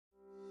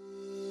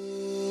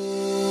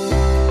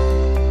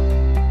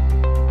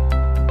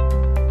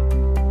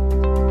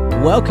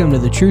Welcome to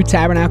the True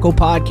Tabernacle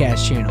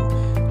podcast channel.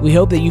 We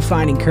hope that you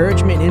find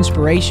encouragement and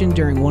inspiration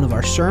during one of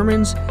our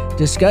sermons,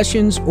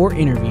 discussions, or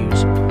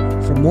interviews.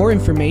 For more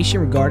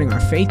information regarding our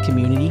faith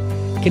community,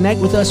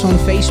 connect with us on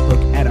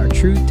Facebook at our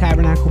True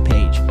Tabernacle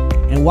page.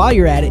 And while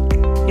you're at it,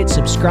 hit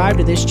subscribe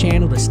to this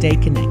channel to stay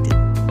connected.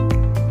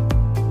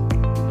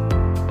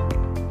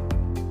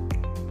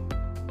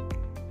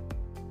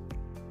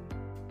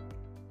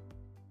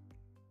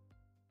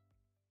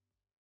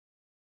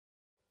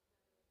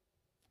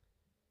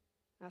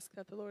 Ask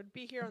that the Lord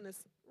be here on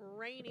this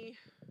rainy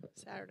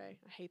Saturday.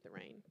 I hate the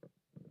rain.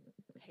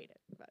 I hate it,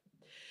 but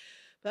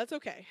that's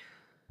okay.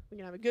 We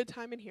can have a good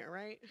time in here,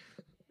 right?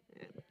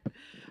 Yeah.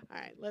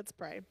 All right, let's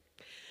pray.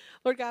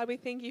 Lord God, we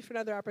thank you for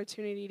another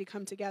opportunity to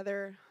come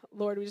together.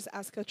 Lord, we just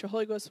ask that your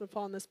Holy Ghost would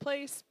fall in this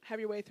place, have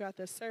your way throughout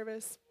this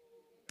service.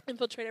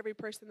 Infiltrate every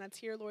person that's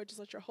here, Lord. Just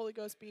let your Holy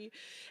Ghost be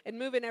and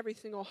move in every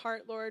single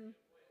heart, Lord.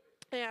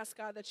 I ask,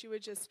 God, that you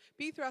would just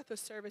be throughout the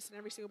service and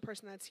every single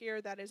person that's here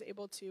that is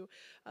able to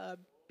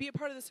be a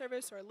part of the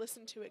service or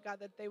listen to it, God,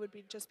 that they would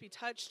just be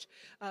touched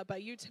by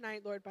you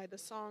tonight, Lord, by the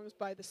songs,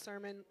 by the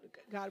sermon.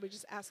 God, we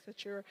just ask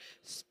that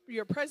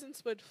your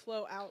presence would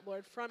flow out,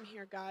 Lord, from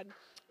here, God.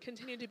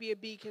 Continue to be a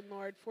beacon,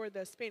 Lord, for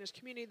the Spanish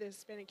community, the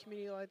Hispanic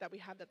community, Lord, that we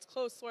have that's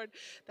close, Lord,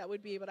 that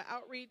would be able to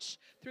outreach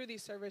through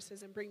these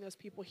services and bring those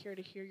people here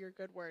to hear your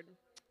good word.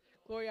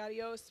 Gloria a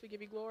Dios. We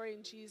give you glory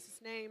in Jesus'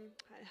 name.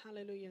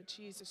 Hallelujah.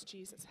 Jesus,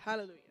 Jesus.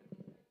 Hallelujah.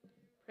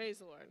 Praise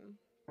the Lord.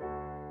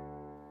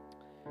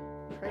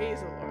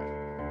 Praise the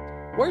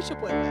Lord.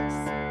 Worship with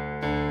us.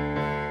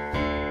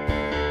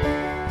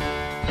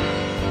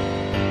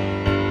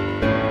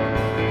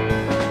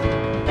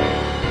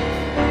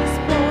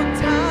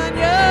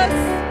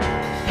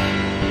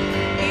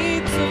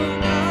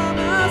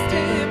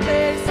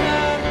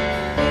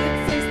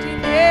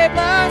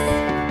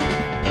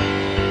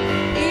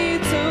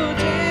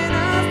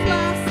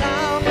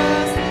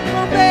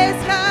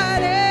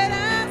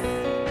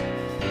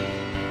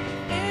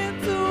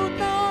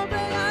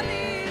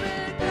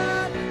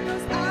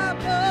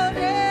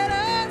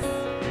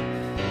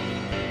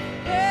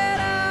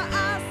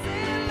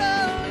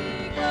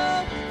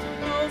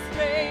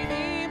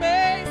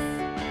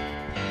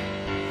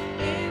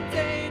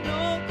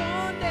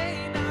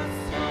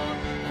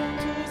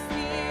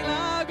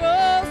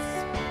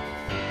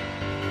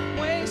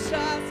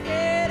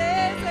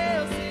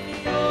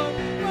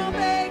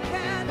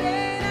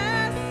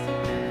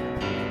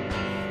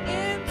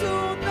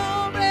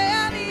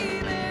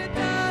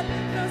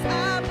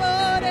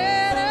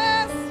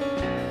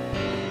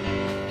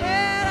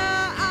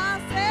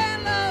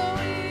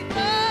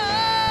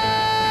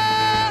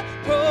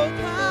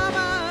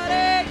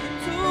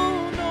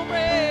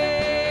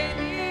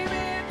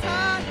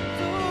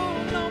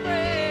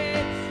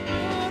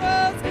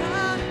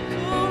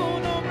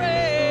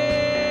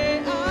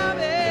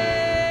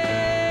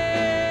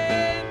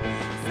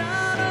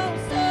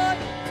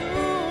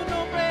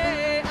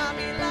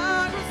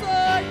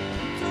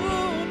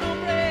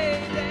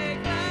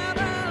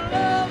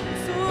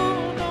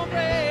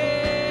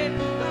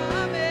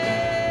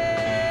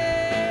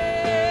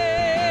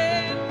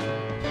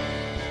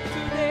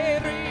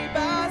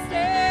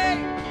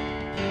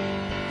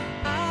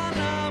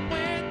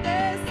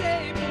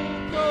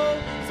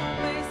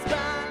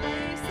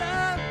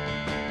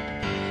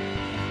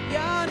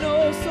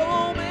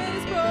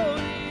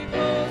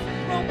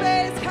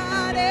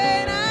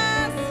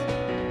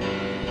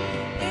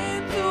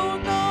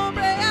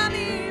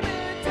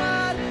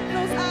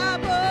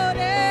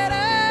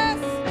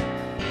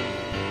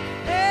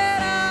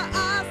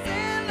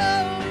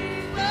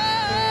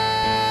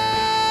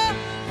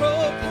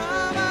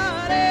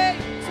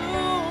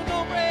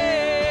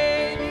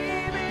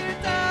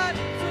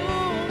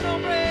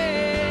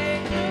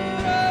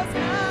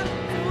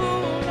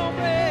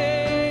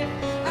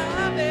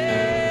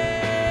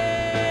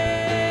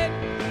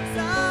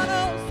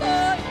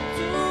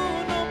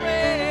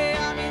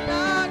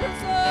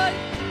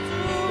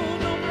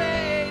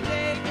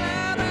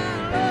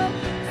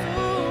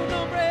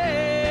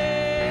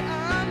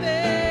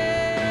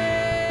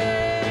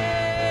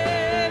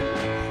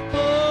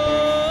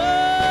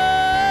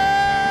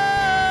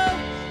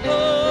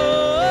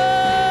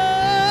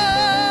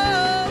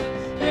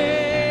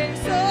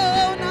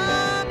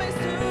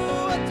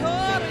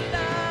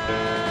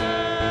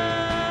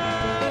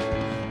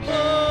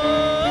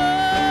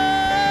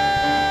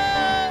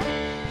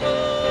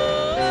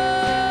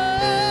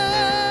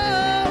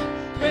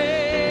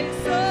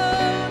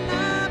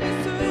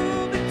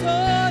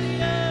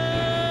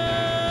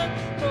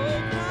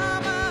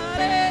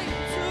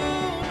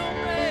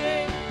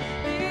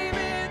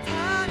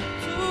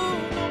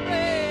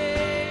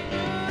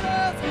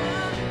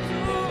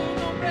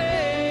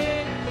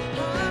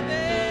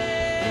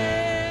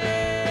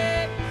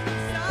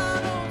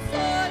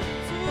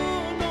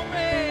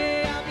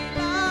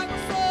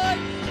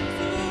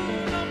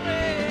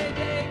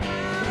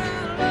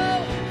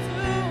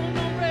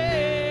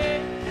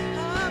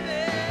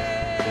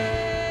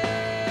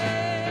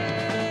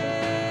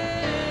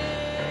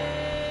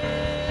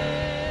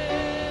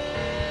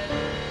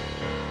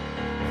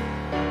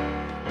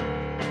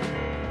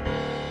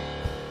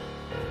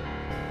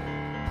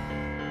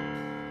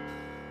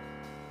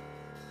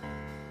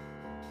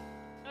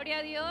 Gloria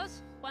a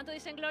Dios. ¿Cuántos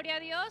dicen gloria a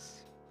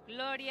Dios?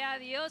 Gloria a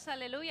Dios,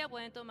 aleluya.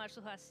 Pueden tomar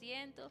sus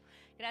asientos.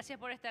 Gracias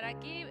por estar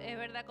aquí. Es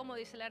verdad, como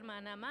dice la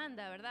hermana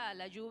Amanda, ¿verdad?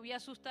 La lluvia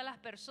asusta a las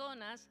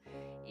personas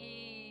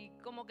y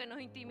como que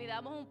nos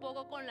intimidamos un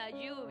poco con la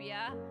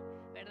lluvia,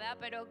 ¿verdad?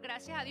 Pero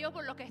gracias a Dios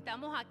por los que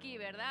estamos aquí,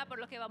 ¿verdad? Por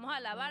los que vamos a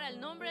alabar al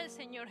nombre del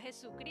Señor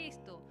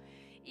Jesucristo.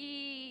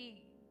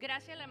 Y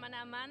gracias a la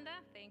hermana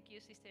Amanda. Thank you,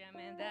 Sister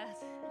Amanda.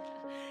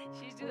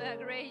 She's doing a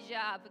great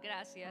job.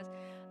 Gracias.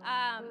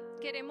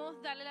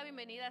 Queremos darle la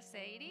bienvenida a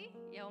Sadie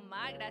y a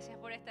Omar. Gracias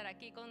por estar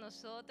aquí con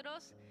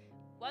nosotros.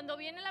 Cuando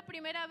vienen la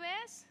primera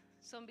vez,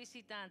 son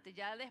visitantes.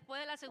 Ya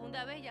después de la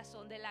segunda vez, ya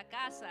son de la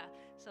casa.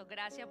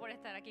 Gracias por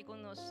estar aquí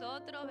con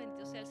nosotros.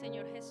 Bendito sea el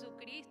Señor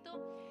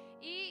Jesucristo.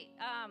 Y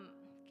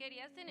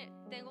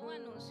tengo un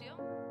anuncio.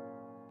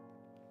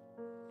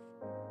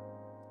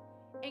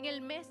 En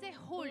el mes de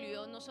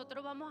julio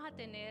nosotros vamos a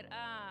tener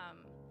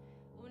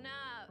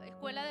una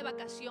escuela de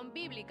vacación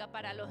bíblica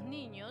para los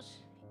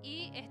niños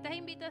y estas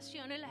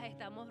invitaciones las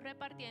estamos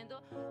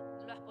repartiendo,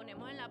 las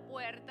ponemos en la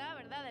puerta,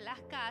 ¿verdad?, de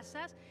las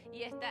casas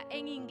y está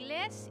en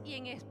inglés y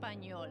en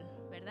español,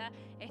 ¿verdad?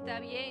 Está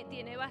bien,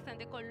 tiene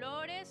bastante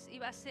colores y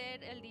va a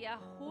ser el día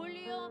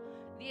julio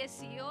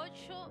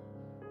 18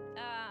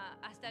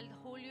 hasta el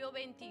julio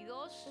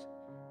 22.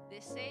 De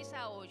 6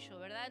 a 8,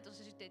 ¿verdad?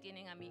 Entonces, si ustedes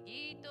tienen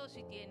amiguitos,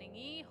 si tienen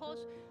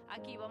hijos,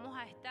 aquí vamos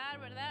a estar,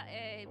 ¿verdad?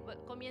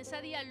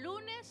 Comienza día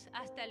lunes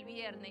hasta el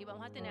viernes y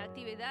vamos a tener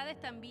actividades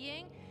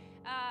también.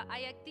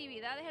 Hay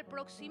actividades el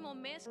próximo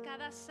mes,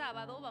 cada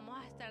sábado vamos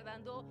a estar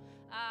dando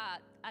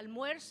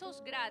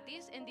almuerzos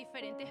gratis en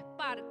diferentes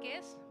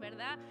parques,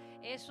 ¿verdad?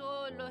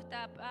 Eso lo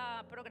está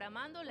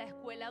programando la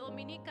escuela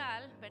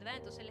dominical, ¿verdad?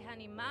 Entonces les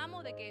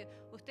animamos de que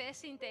ustedes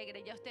se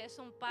integren, ya ustedes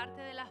son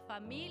parte de la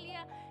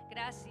familia.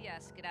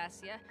 Gracias.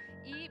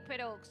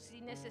 Pero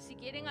si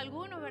quieren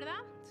algunos, ¿verdad?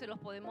 Se los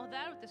podemos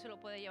dar, usted se lo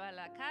puede llevar a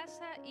la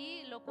casa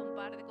y lo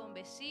comparte con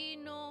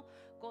vecinos,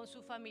 con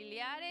sus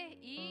familiares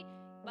y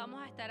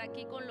vamos a estar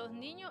aquí con los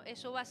niños.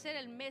 Eso va a ser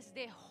el mes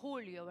de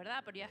julio,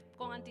 ¿verdad? Pero ya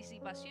con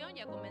anticipación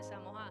ya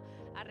comenzamos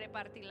a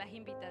repartir las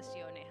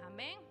invitaciones.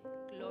 Amén.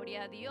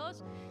 Gloria a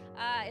Dios.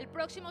 El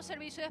próximo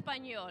servicio de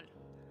español.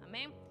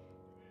 Amén.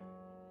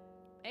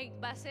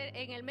 Va a ser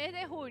en el mes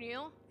de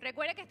junio.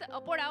 Recuerda que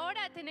por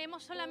ahora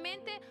tenemos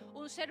solamente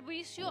un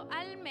servicio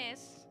al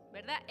mes,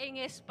 ¿verdad? En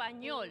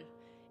español.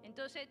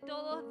 Entonces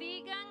todos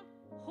digan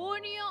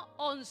junio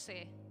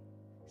 11.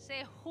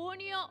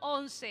 Junio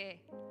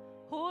 11.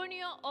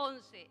 Junio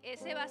 11,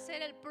 ese va a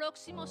ser el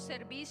próximo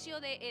servicio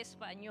de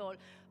español.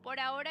 Por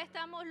ahora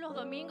estamos los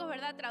domingos,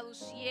 ¿verdad?,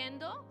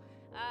 traduciendo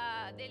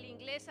del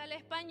inglés al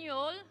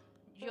español.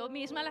 Yo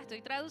misma la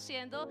estoy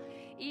traduciendo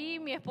y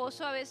mi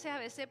esposo a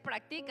veces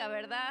practica,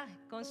 ¿verdad?,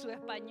 con su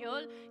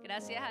español,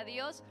 gracias a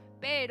Dios.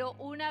 Pero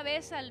una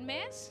vez al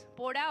mes,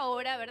 por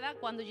ahora, ¿verdad?,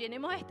 cuando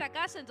llenemos esta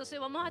casa, entonces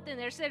vamos a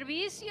tener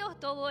servicios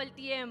todo el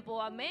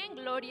tiempo. Amén,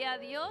 gloria a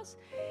Dios.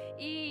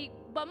 Y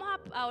vamos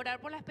a orar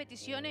por las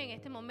peticiones en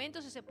este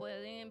momento, si se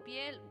pueden en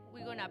pie.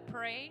 We're gonna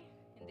pray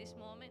in this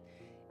moment.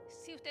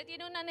 Si usted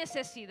tiene una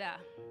necesidad,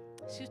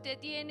 si usted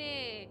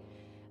tiene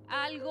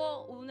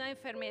algo, una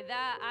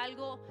enfermedad,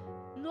 algo,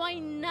 no hay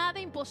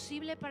nada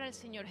imposible para el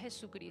Señor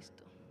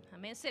Jesucristo.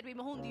 Amén.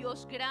 Servimos un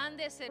Dios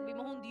grande,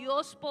 servimos un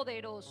Dios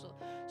poderoso.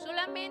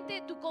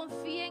 Solamente tú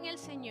confía en el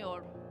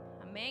Señor.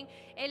 Amén.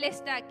 Él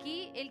está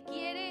aquí,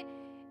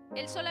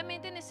 Él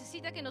solamente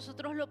necesita que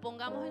nosotros lo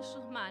pongamos en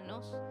sus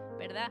manos,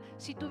 ¿verdad?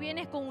 Si tú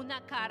vienes con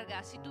una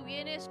carga, si tú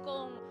vienes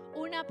con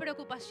una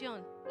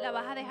preocupación, la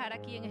vas a dejar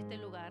aquí en este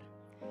lugar.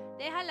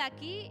 Déjala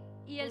aquí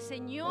y el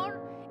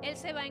Señor, Él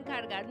se va a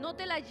encargar. No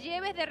te la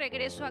lleves de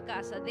regreso a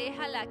casa,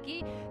 déjala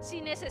aquí. Si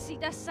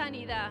necesitas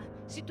sanidad,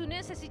 si tú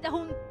necesitas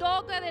un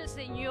toque del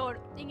Señor,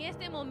 en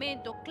este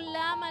momento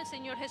clama al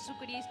Señor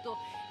Jesucristo.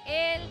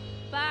 Él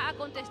va a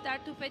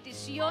contestar tus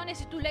peticiones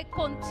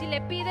si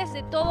le pides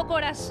de todo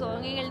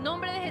corazón. En el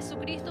nombre de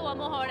Jesucristo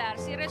vamos a orar.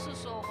 Cierre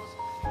sus ojos.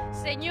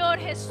 Señor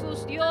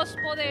Jesús, Dios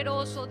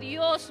poderoso,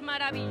 Dios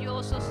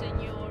maravilloso,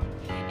 Señor.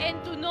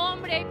 En tu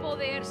nombre hay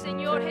poder,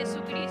 Señor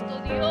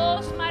Jesucristo.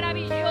 Dios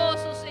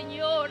maravilloso,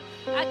 Señor.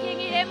 ¿A quién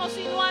iremos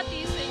sino a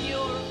ti,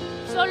 Señor?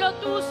 Solo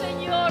tú,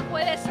 Señor,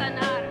 puedes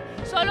sanar.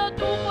 Solo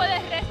tú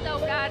puedes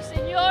restaurar,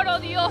 Señor. Oh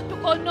Dios, tú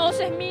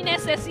conoces mi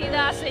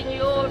necesidad,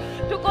 Señor.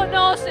 Tú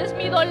conoces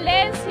mi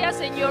dolencia,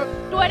 Señor.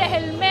 Tú eres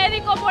el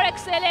médico por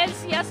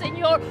excelencia,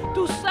 Señor.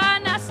 Tú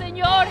sanas,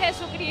 Señor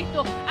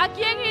Jesucristo. ¿A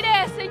quién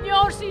iré,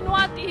 Señor, sino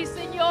a ti,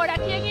 Señor? ¿A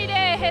quién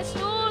iré,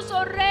 Jesús,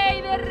 oh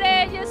Rey de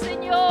Reyes,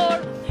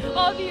 Señor?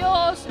 Oh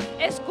Dios,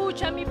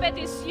 escucha mi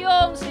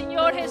petición,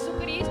 Señor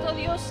Jesucristo,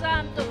 Dios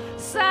Santo.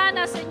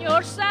 Sana,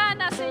 Señor,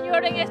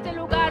 en este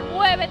lugar.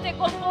 Muévete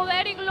con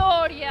poder y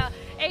gloria.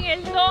 En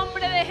el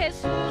nombre de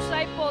Jesús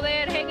hay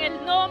poder. En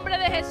el nombre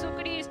de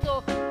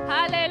Jesucristo.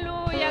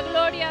 Aleluya,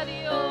 gloria a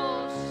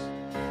Dios.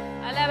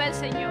 Alaba al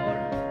Señor.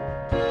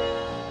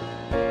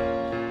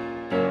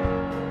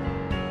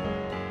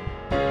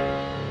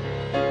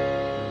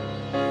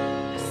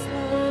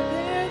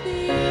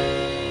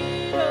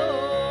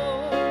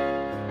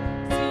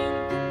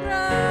 Sin tu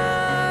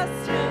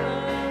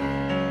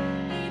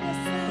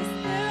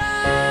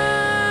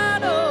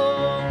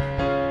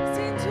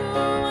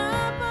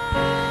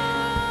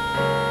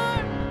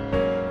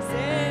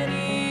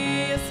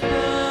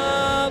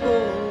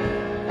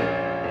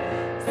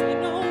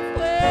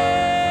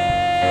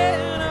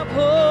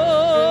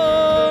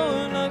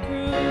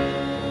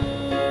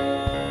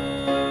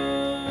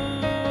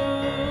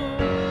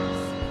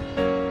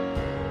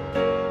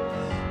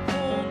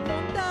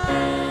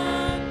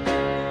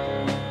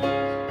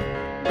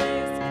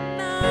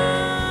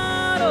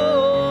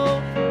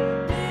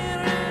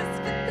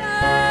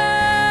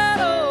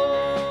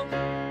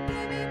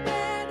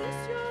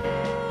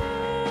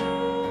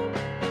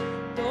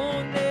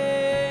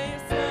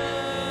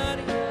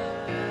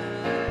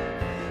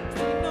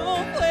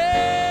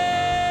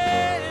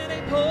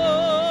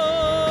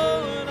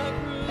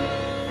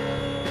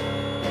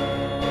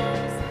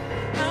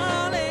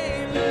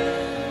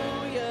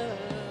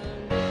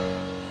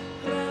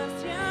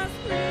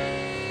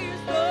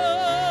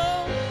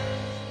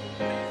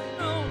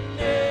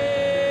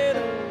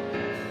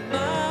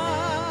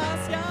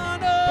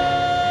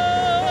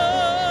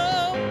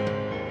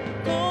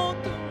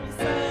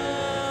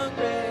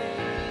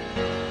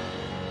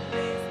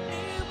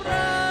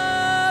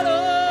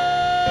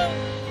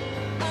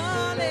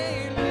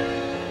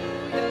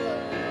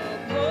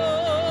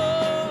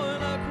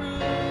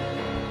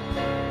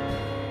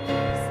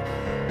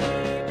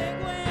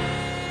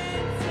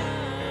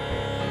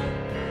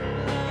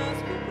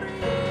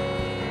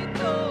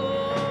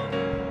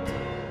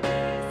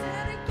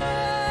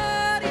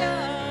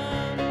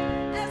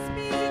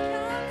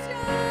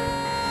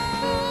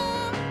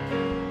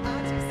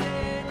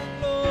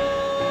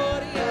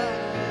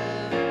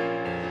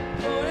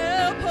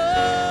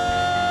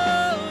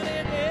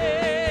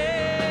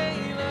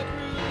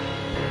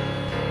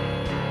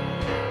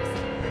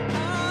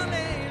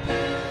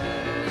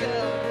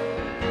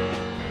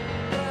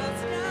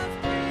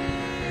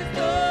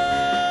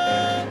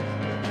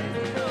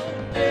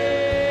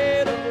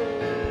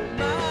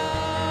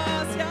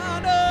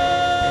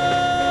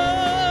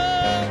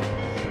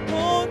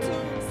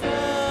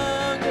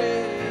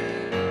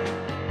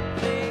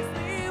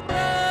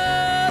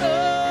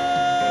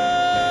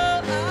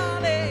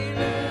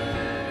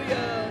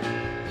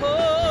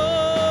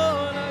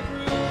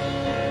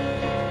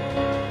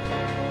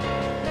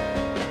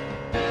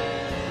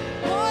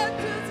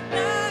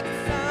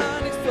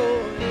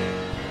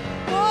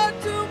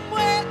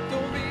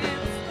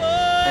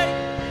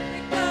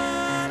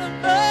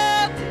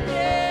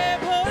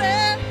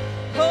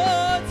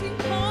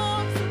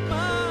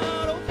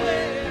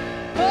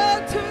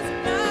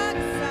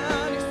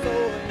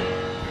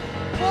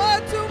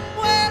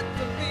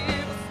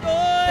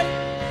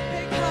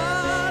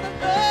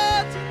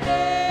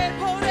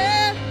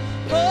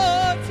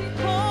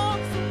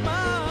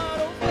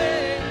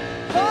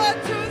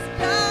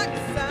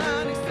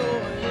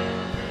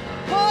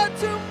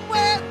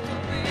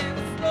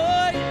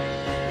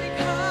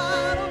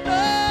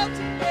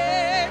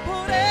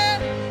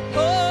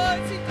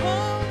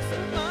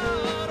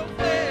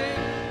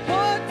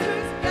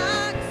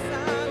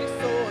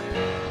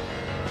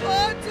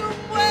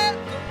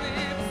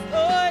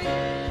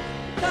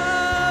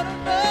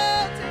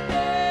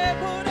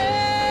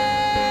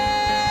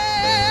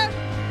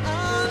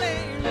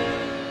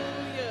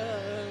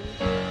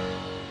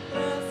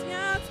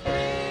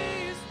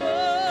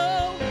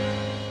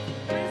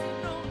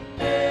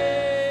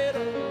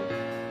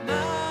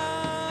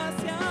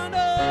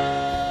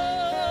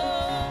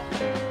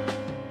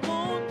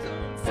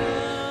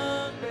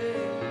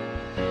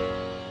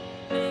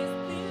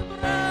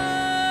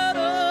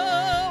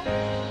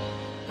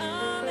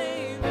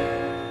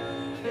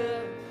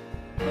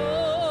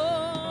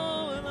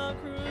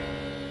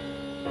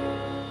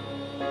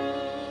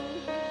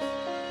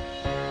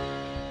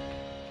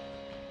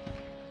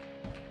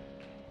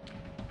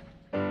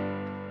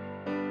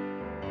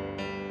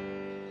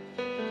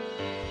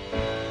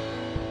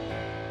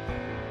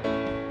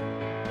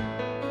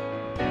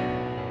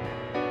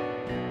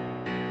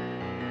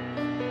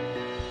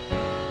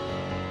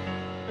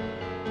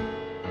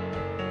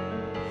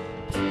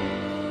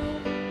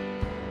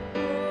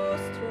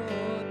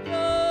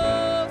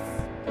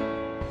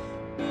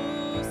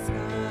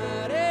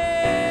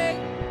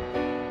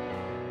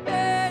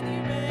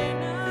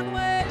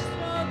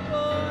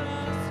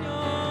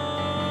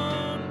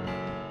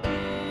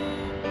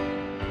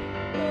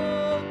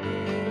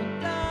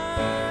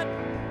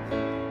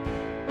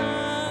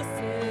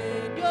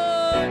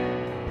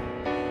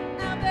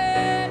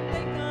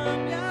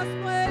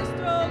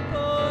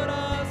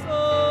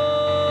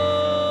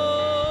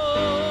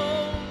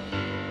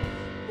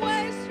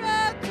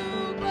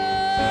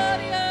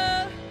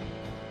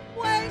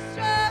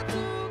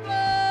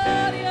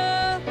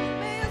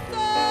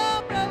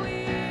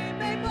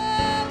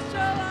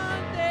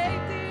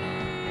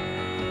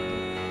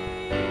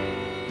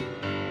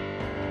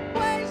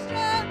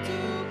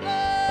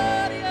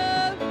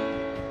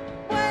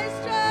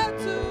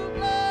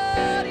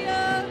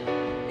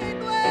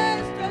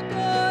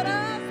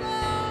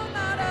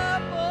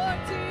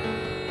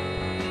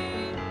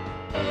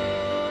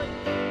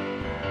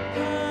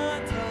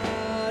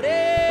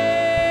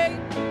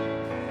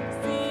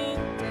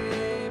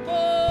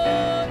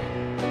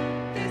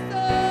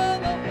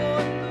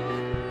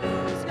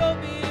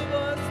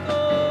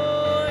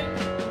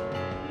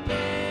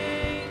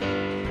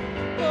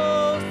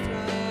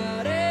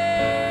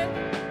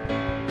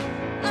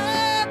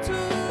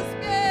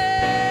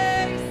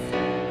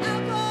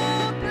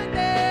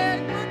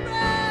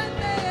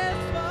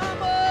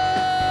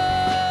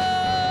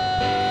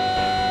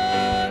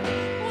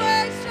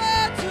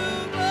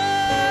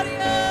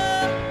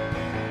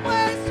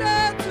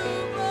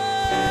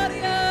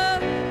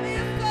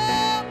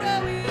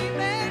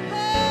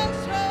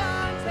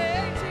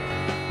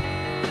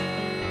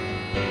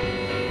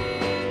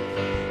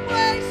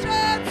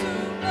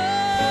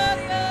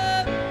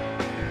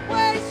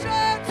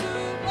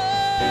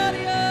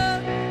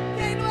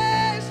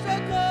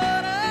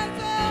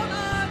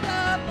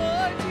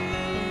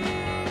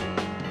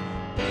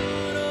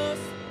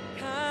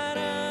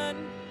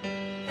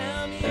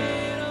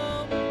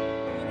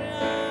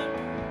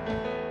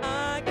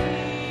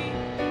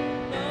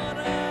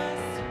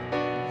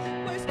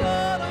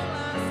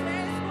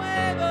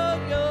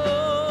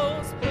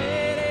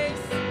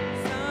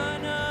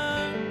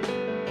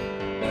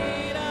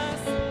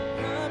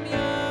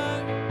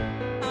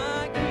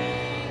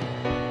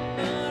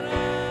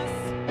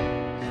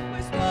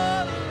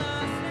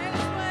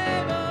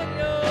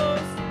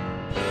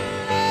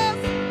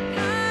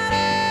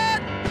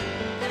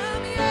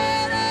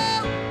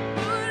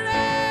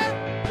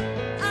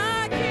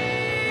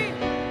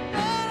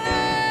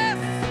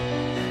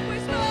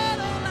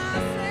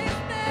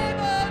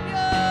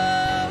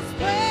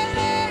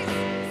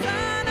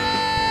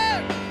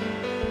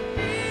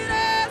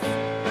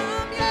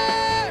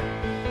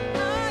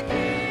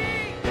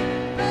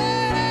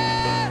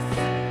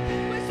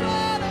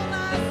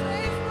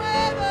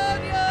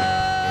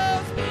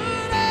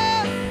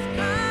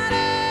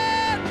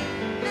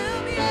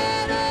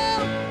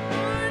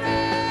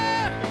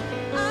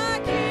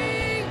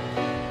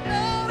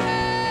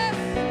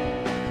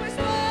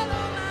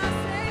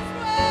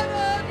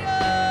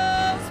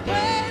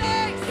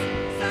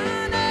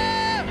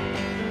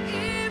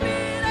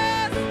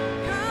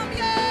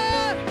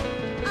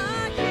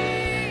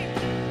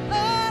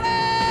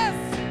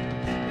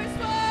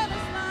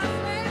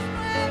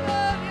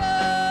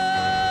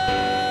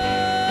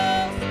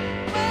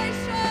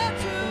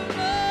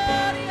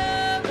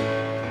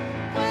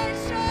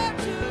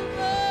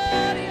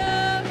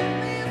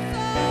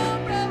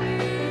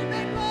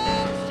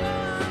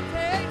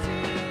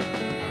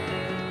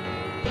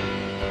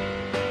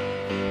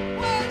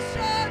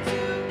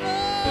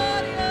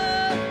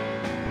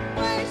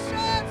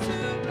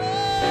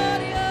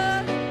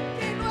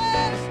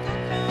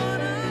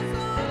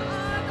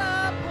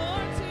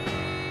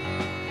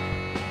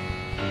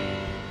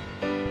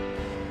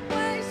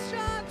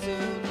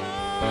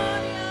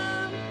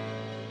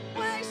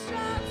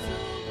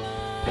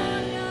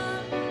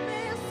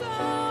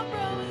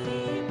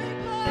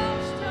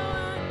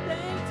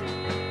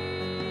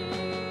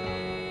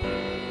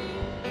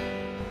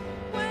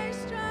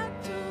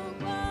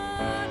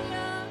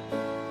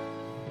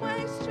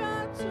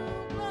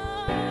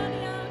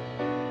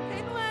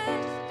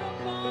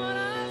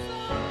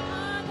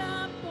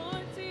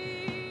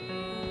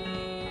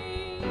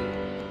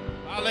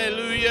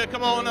Aleluya.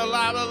 Come on,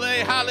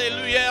 alábale.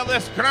 Aleluya. Él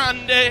es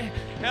grande.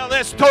 Él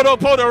es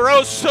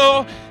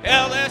todopoderoso.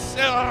 Él es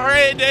el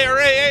Rey de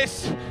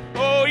Reyes.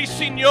 Oh, y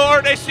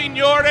Señor de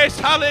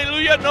señores,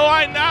 aleluya, no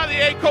hay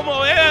nadie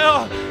como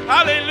Él,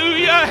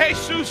 aleluya,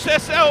 Jesús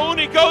es el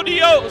único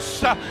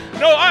Dios,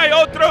 no hay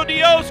otro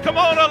Dios, come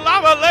on,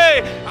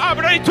 alábale,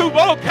 abre tu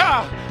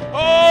boca,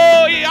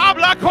 oh, y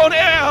habla con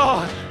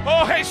Él,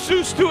 oh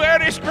Jesús, tú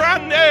eres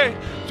grande,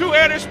 tú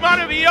eres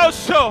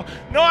maravilloso,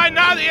 no hay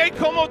nadie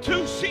como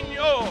tú,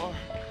 Señor,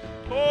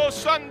 oh,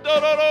 Santo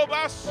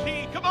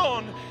Dorobasi, come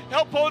on.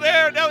 El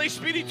poder del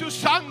Espíritu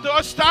Santo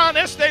está en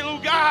este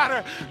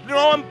lugar.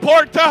 No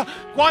importa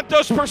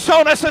cuántas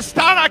personas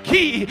están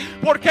aquí,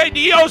 porque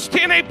Dios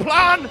tiene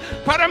plan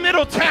para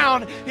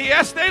Middletown. Y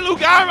este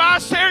lugar va a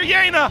ser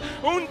lleno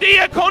un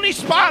día con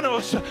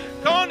hispanos,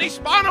 con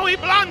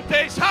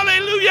hispanohablantes.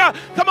 Aleluya.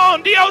 Come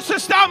on, Dios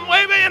está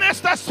mueve en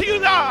esta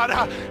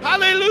ciudad.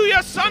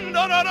 Aleluya.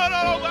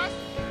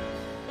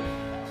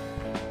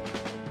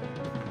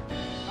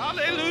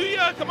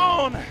 Aleluya. Come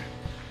on.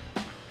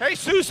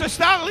 Jesús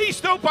está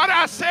listo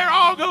para hacer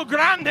algo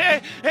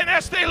grande en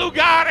este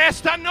lugar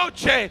esta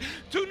noche.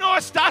 Tú no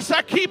estás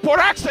aquí por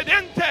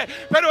accidente,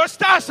 pero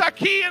estás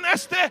aquí en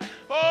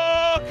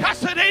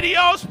casa de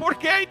Dios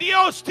porque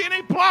Dios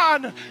tiene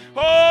plan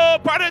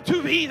para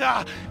tu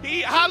vida.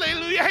 Y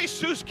aleluya,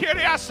 Jesús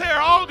quiere hacer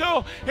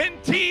algo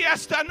en ti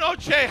esta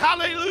noche.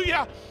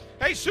 Aleluya.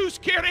 Jesús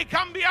quiere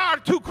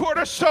cambiar tu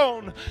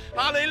corazón.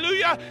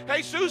 Aleluya.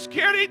 Jesús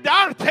quiere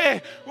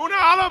darte una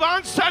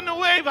alabanza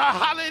nueva.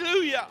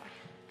 Aleluya.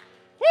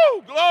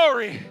 Woo,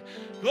 glory.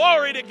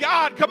 Glory to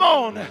God. Come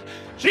on.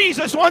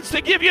 Jesus wants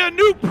to give you a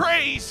new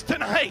praise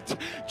tonight.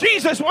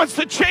 Jesus wants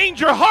to change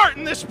your heart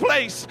in this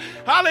place.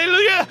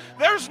 Hallelujah.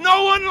 There's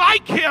no one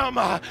like Him.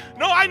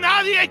 No hay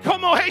nadie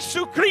como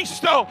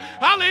Jesucristo.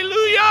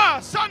 Hallelujah.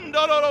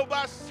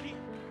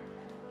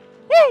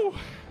 Woo.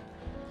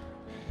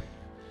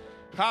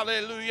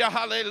 Aleluya,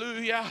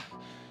 aleluya.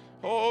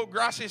 Oh,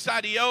 gracias a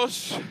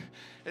Dios.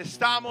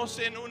 Estamos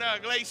en una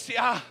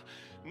iglesia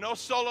no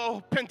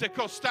solo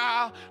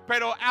pentecostal,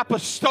 pero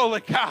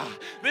apostólica.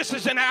 This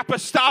is an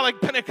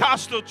apostolic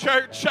Pentecostal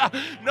church.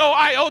 No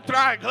hay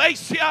otra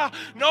iglesia,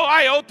 no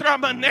hay otra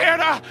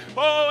manera.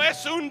 Oh,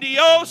 es un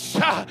Dios,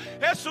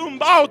 es un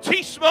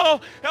bautismo,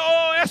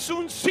 oh, es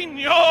un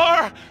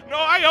Señor. No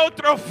hay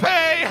otra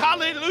fe.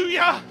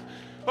 Aleluya.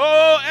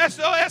 Oh,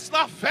 eso es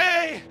la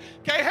fe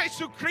que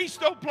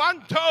Jesucristo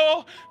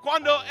plantó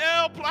cuando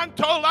Él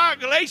plantó la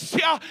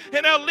iglesia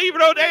en el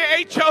libro de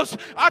Hechos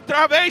a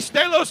través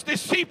de los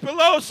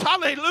discípulos.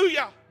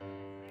 Aleluya.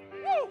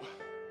 Woo.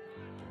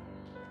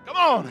 Come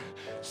on.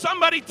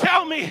 Somebody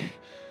tell me,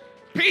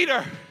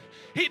 Peter,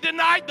 he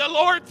denied the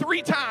Lord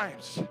 3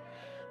 times.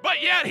 But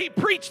yet he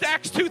preached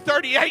Acts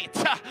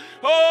 2:38.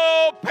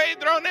 Oh,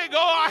 Pedro negó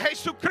a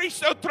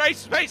Jesucristo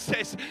 3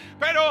 veces.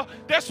 Pero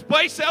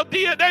después el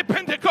día de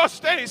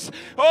Pentecostés,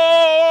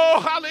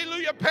 oh,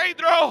 aleluya,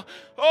 Pedro,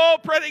 oh,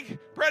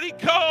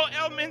 predicó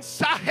el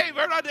mensaje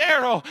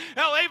verdadero,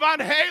 el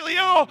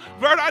evangelio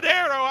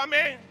verdadero.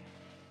 Amén.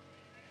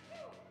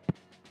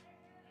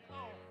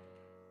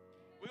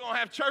 We're going to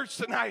have church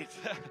tonight.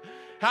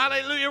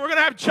 Hallelujah. We're going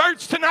to have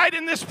church tonight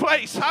in this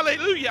place.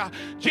 Hallelujah.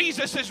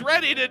 Jesus is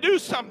ready to do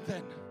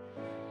something.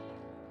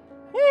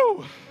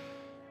 Woo.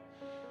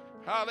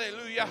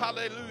 Hallelujah.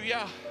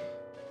 Hallelujah.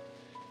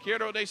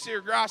 Quiero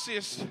decir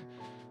gracias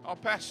al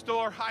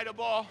pastor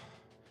Heideball.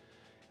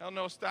 Él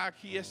no está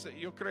aquí.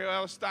 Yo creo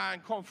él está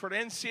en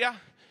conferencia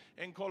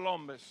en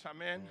Columbus.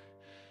 Amén.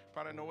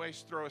 Para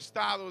nuestro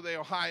estado de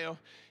Ohio.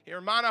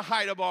 Hermana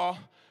Heideball,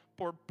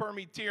 por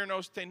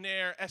permitirnos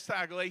tener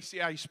esta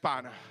iglesia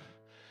hispana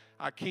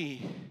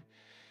aquí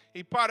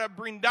y para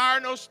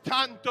brindarnos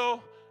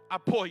tanto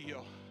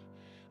apoyo.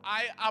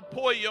 Hay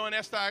apoyo en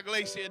esta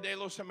iglesia de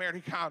los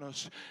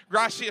americanos.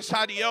 Gracias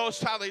a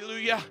Dios,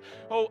 hallelujah.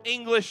 Oh,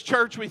 English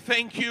church, we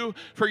thank you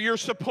for your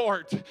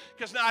support,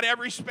 because not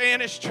every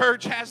Spanish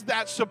church has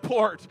that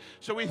support.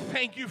 So we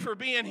thank you for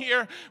being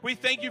here. We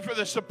thank you for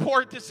the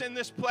support that's in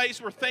this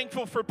place. We're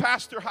thankful for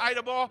Pastor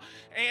Heideball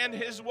and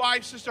his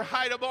wife, Sister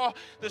Heideball,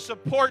 the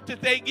support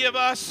that they give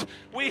us.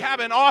 We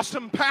have an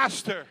awesome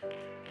pastor.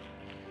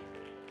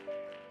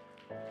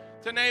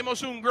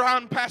 Tenemos un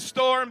gran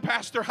pastor, and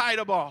Pastor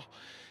Heideball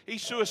y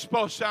su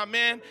esposa,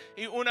 amén.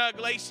 Y una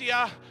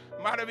iglesia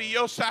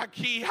maravillosa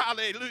aquí,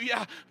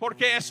 aleluya,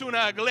 porque es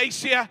una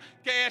iglesia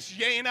que es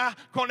llena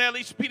con el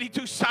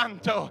Espíritu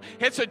Santo.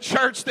 It's a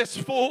church that's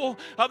full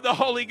of the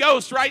Holy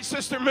Ghost, right,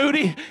 Sister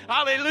Moody?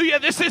 Hallelujah.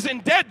 This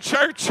isn't dead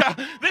church.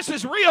 This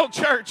is real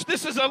church.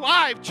 This is a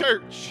live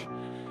church.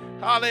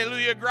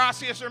 Hallelujah.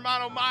 Gracias,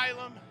 hermano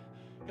Milam.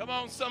 Come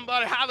on,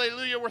 somebody.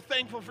 Hallelujah. We're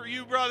thankful for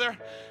you, brother.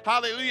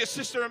 Hallelujah.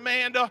 Sister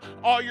Amanda,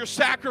 all your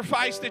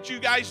sacrifice that you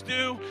guys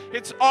do,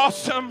 it's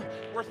awesome.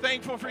 We're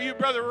thankful for you,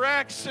 Brother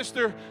Rex.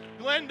 Sister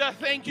Glenda,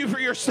 thank you for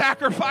your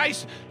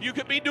sacrifice. You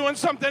could be doing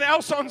something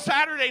else on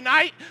Saturday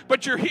night,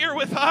 but you're here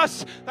with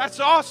us. That's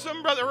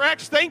awesome, Brother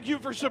Rex. Thank you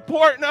for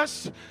supporting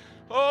us.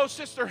 Oh,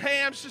 Sister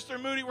Ham, Sister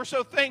Moody, we're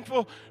so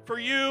thankful for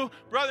you.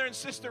 Brother and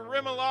Sister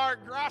Rimalar,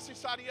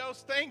 gracias a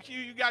Dios. Thank you.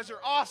 You guys are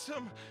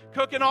awesome.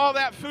 Cooking all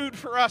that food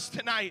for us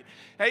tonight.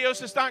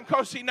 Ellos están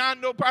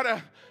cocinando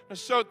para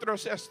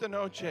nosotros esta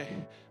noche.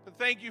 But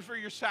thank you for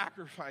your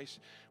sacrifice.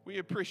 We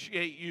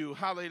appreciate you.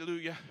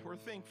 Hallelujah. We're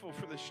thankful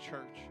for this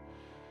church.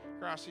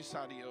 Gracias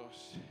a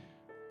Dios.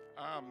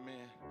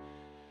 Amén.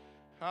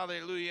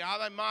 Aleluya.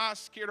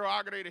 Además, quiero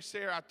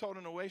agradecer a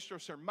todos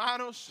nuestros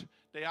hermanos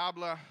de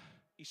habla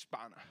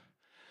hispana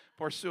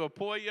por su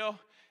apoyo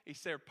y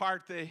ser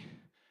parte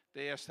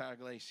de esta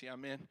iglesia.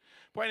 Amén.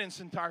 Pueden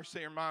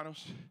sentarse,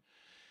 hermanos.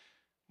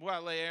 Voy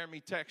a leer mi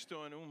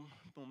texto en un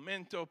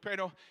momento,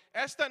 pero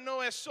esta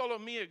no es solo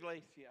mi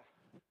iglesia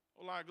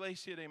o la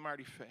iglesia de Mar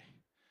y Fe,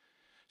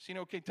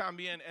 sino que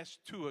también es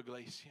tu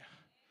iglesia.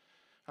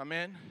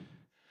 Amén.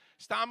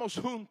 Estamos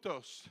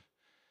juntos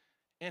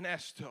en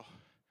esto.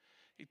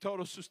 Y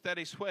todos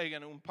ustedes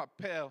juegan un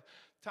papel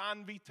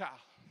tan vital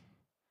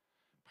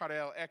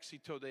para el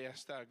éxito de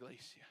esta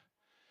iglesia.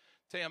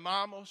 Te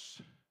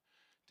amamos,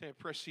 te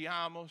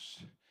apreciamos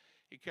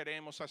y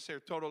queremos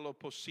hacer todo lo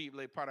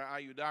posible para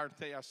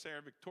ayudarte a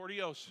ser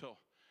victorioso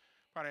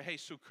para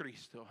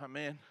Jesucristo.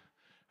 Amén.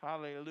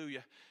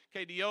 Aleluya.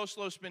 Que Dios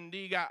los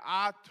bendiga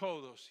a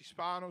todos.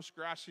 Hispanos,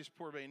 gracias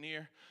por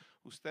venir.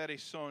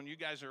 Ustedes son, you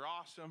guys are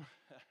awesome.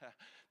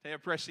 Te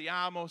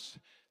apreciamos,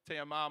 te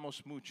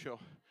amamos mucho.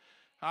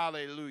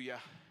 Aleluya.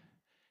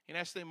 En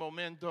este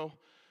momento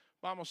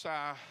vamos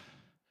a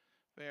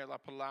ver la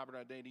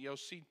palabra de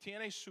Dios. Si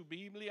tiene su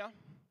Biblia,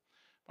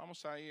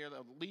 vamos a ir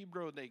al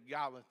libro de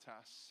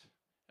Gálatas.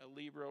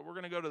 We're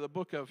going to go to the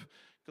book of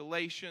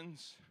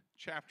Galatians,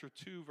 chapter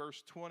 2,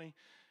 verse 20.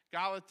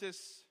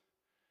 Gálatas,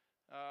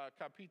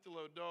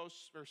 capítulo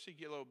 2,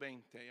 versículo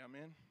 20.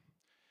 Amén.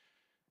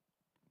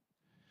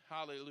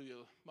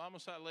 Aleluya.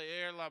 Vamos a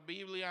leer la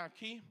Biblia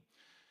aquí.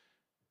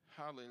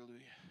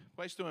 Aleluya.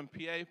 Puesto en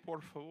pie,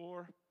 por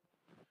favor,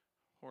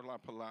 por la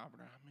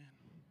palabra. Amén.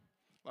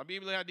 La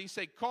Biblia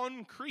dice,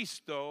 con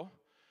Cristo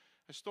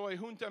estoy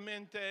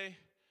juntamente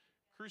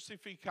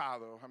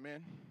crucificado.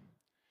 Amén.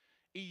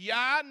 Y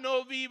ya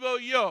no vivo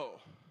yo,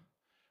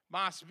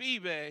 mas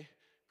vive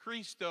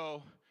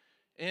Cristo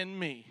en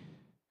mí.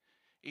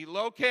 Y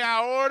lo que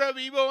ahora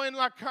vivo en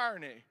la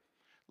carne,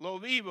 lo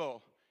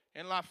vivo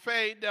en la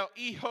fe del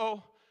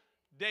Hijo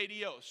de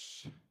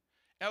Dios,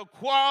 el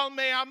cual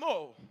me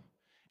amó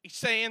y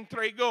se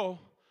entregó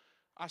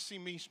a sí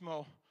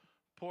mismo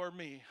por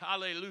mí.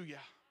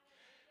 Hallelujah.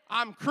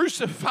 I'm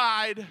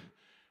crucified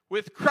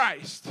with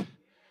Christ.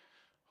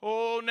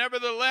 Oh,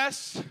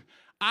 nevertheless,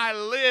 I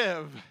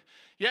live.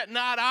 Yet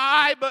not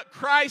I, but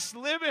Christ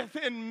liveth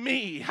in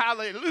me.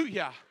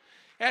 Hallelujah.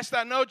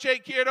 Esta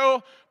noche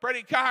quiero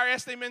predicar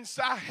este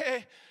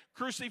mensaje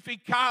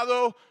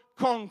crucificado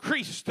con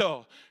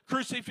Cristo.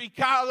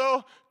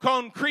 Crucificado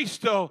con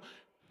Cristo.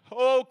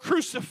 Oh,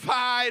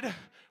 crucified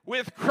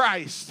with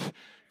Christ.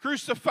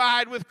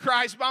 Crucified with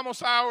Christ.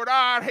 Vamos a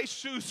orar.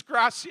 Jesús,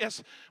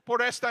 gracias por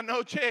esta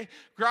noche.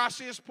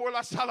 Gracias por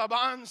las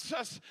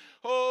alabanzas.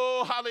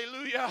 Oh,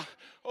 aleluya.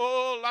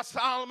 Oh, las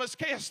almas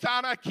que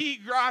están aquí.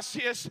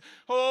 Gracias.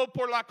 Oh,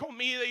 por la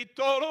comida y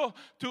todo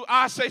tú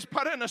haces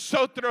para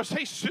nosotros,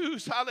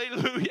 Jesús.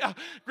 Aleluya.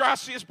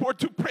 Gracias por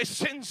tu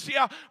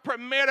presencia.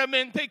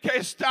 Primeramente que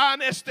está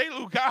en este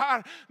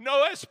lugar.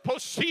 No es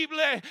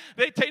posible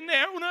de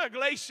tener una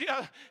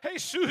iglesia,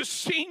 Jesús,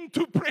 sin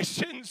tu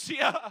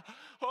presencia.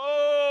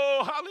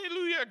 Oh,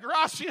 aleluya.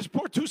 Gracias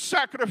por tu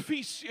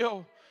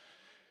sacrificio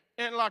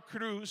en la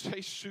cruz,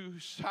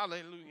 Jesús.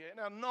 Aleluya. En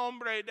el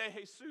nombre de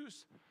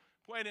Jesús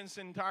pueden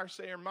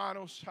sentarse,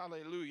 hermanos.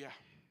 Aleluya.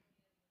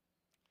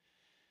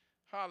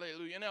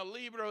 Aleluya. En el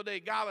libro de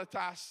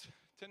Gálatas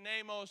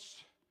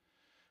tenemos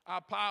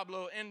a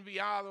Pablo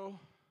enviando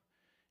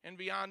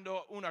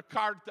una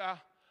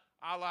carta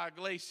a la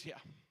iglesia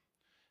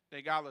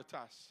de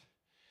Gálatas.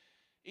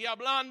 Y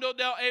hablando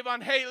del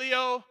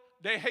evangelio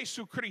de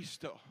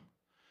Jesucristo.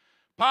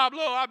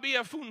 Pablo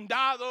había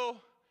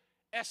fundado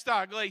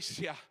esta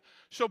iglesia.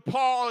 So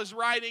Paul is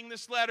writing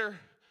this letter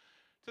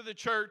to the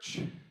church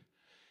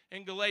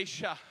in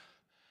Galatia.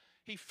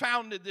 He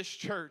founded this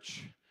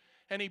church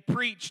and he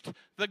preached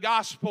the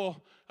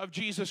gospel of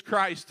Jesus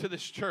Christ to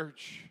this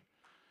church.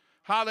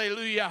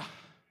 Hallelujah.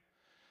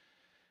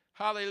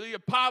 Hallelujah.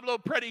 Pablo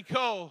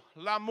predicó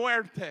la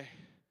muerte,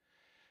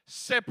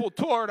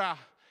 sepultura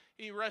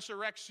y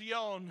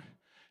resurrección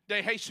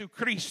de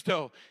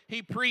Jesucristo.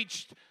 He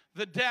preached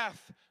the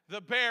death,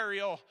 the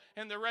burial,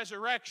 and the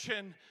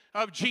resurrection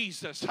of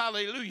Jesus.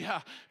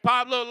 Hallelujah.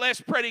 Pablo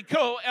les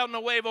predicó el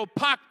nuevo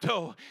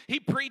pacto.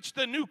 He preached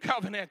the new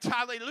covenant.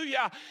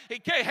 Hallelujah. Y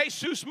que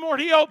Jesús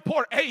murió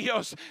por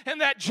ellos. And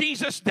that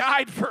Jesus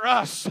died for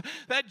us.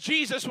 That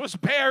Jesus was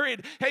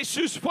buried.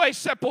 Jesús fue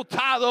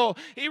sepultado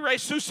y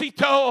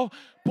resucitó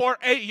por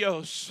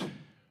ellos.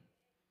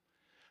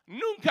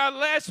 Nunca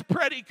les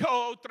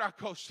predicó otra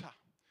cosa.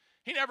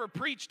 He never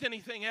preached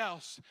anything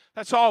else.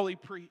 That's all he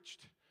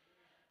preached.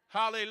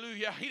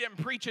 Hallelujah. He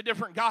didn't preach a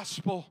different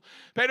gospel.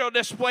 Pero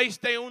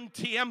después de un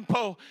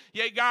tiempo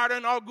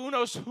llegaron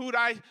algunos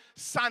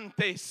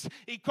judaizantes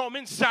y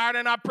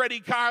comenzaron a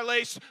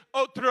predicarles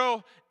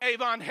otro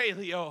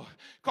evangelio.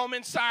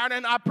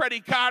 Comenzaron a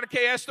predicar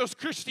que estos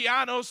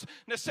cristianos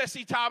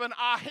necesitaban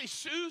a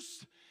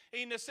Jesús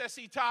y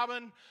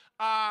necesitaban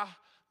a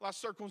la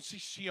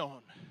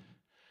circuncisión.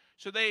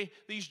 So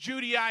these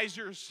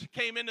Judaizers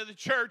came into the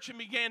church and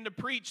began to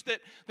preach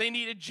that they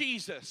needed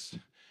Jesus,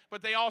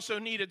 but they also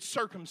needed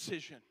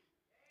circumcision.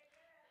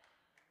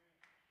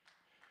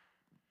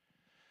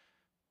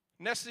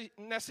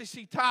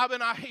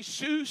 Necesitaban a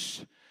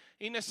Jesús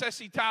y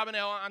necesitaban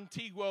el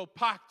antiguo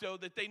pacto,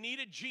 that they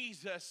needed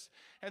Jesus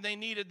and they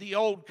needed the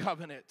old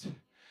covenant.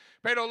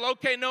 Pero lo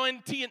que no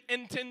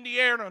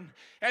entendieron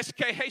es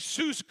que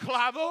Jesús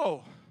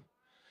clavó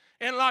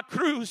en la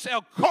cruz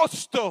el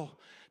costo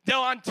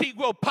del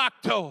antiguo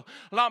pacto,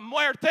 la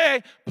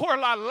muerte por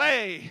la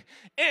ley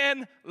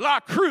en la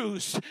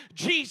cruz.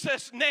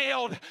 Jesus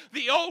nailed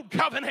the old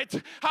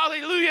covenant,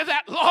 hallelujah,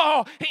 that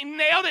law. He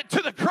nailed it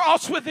to the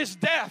cross with his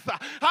death,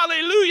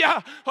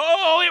 hallelujah.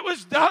 Oh, it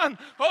was done.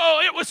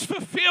 Oh, it was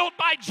fulfilled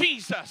by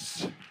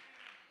Jesus.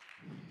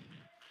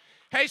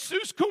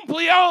 Jesús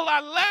cumplió la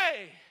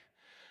ley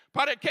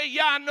para que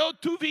ya no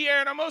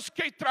tuviéramos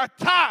que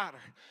tratar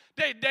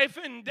de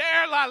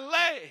defender la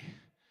ley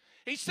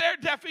y ser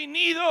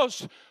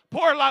definidos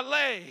por la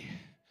ley.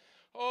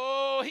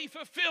 Oh, he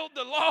fulfilled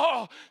the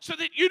law so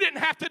that you didn't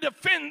have to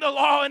defend the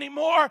law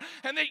anymore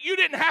and that you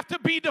didn't have to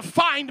be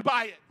defined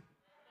by it.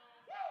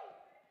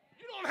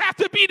 You don't have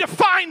to be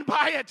defined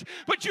by it,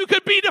 but you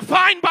could be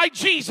defined by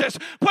Jesus.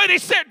 Puede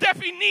ser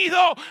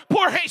definido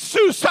por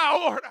Jesús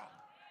ahora.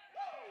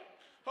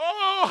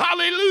 Oh,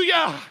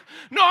 aleluya.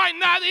 No hay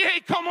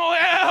nadie como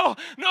Él.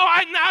 No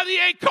hay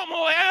nadie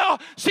como Él.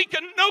 Si que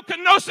no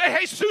conoce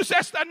Jesús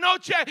esta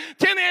noche,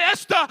 tiene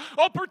esta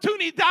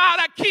oportunidad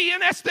aquí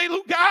en este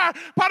lugar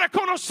para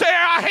conocer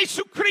a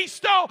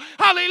Jesucristo.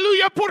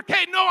 Aleluya,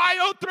 porque no hay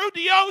otro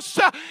Dios.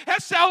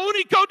 Es el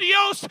único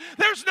Dios.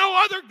 There's no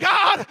other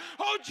God.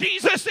 Oh,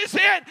 Jesus is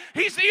it.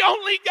 He's the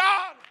only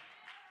God.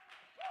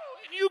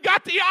 And you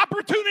got the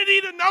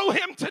opportunity to know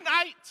Him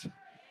tonight.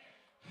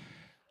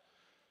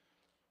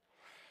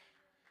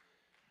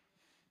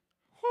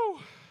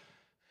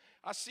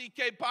 Así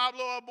que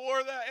Pablo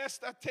aborda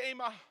este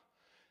tema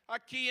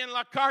aquí en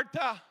la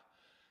carta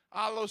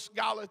a los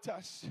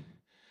Gálatas.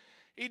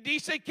 Y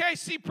dice que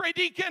si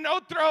predican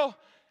otro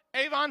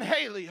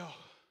evangelio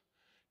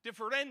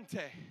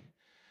diferente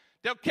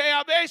del que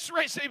habéis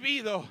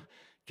recibido,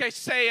 que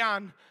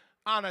sean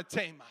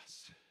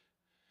anatemas.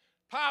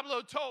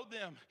 Pablo told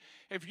them,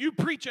 if you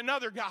preach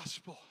another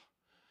gospel,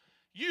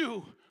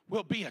 you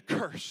will be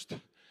accursed.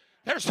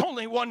 There's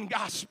only one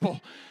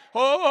gospel.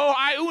 Oh,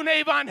 hay un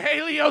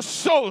evangelio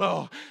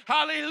solo.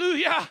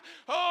 Aleluya.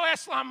 Oh,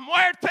 es la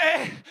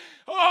muerte.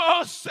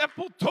 Oh,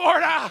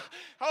 sepultura.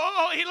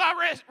 Oh, y la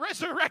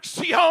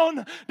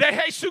resurrección de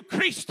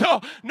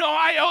Jesucristo. No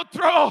hay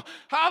otro.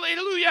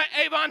 Aleluya,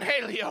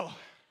 evangelio.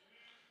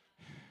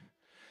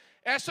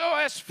 Eso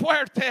es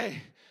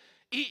fuerte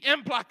y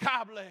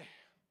implacable.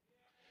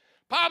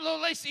 Pablo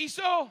les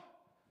hizo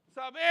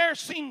saber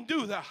sin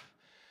duda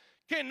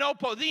que no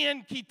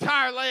podían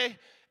quitarle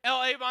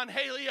el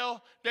evangelio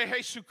de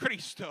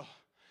Jesucristo.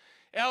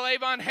 El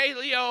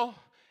evangelio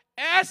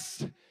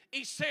es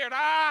y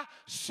será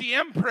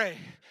siempre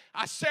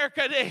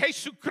acerca de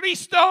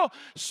Jesucristo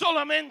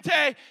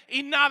solamente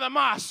y nada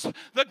más.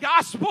 The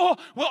gospel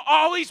will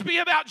always be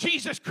about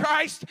Jesus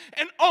Christ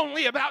and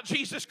only about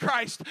Jesus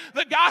Christ.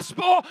 The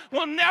gospel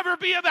will never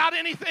be about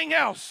anything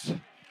else.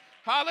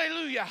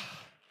 Hallelujah.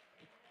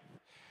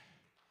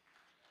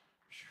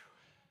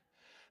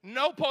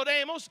 No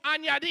podemos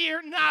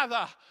añadir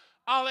nada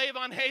al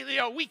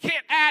evangelio. We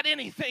can't add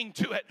anything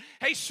to it.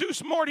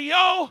 Jesús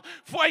murió,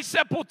 fue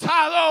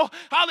sepultado,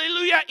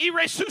 aleluya, y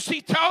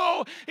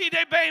resucitó. Y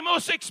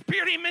debemos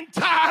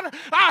experimentar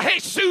a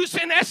Jesús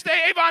en este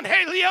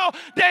evangelio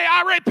de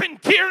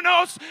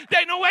arrepentirnos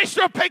de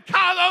nuestros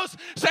pecados,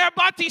 ser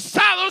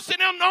bautizados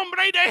en el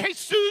nombre de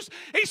Jesús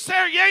y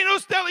ser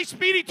llenos del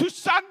Espíritu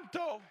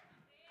Santo.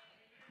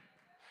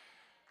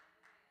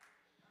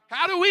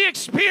 How do we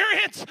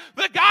experience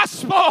the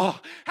gospel?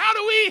 How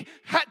do we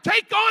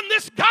take on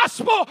this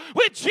gospel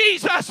with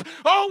Jesus?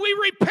 Oh, we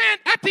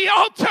repent at the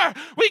altar.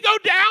 We go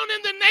down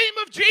in the name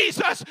of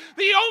Jesus,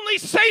 the only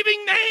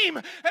saving name,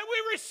 and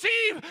we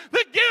receive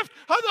the gift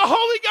of the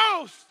Holy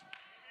Ghost.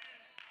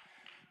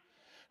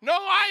 No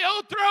hay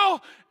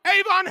otro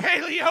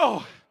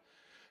evangelio.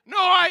 No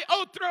hay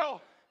otro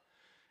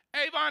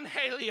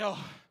evangelio.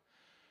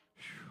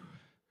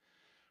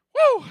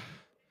 Woo!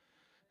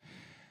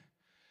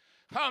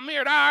 Al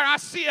mirar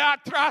hacia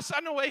atrás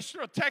a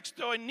nuestro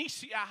texto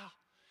inicial,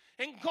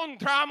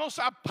 encontramos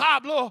a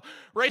Pablo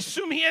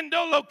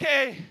resumiendo lo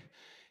que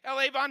el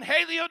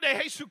Evangelio de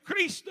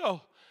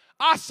Jesucristo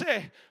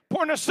hace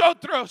por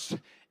nosotros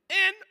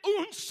en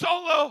un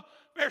solo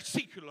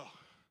versículo.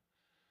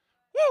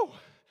 Woo!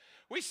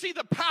 We see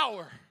the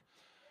power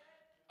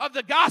of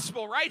the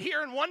gospel right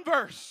here in one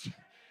verse.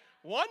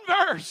 One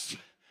verse.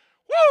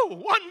 Woo!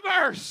 One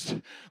verse.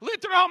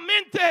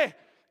 Literalmente,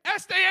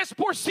 este es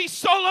por sí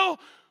solo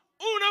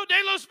uno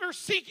de los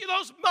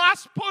versículos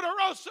más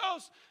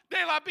poderosos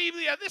de la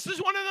Biblia. This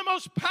is one of the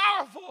most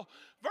powerful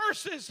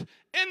verses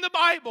in the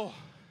Bible.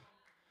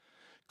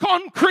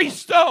 Con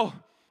Cristo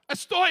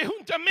estoy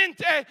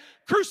juntamente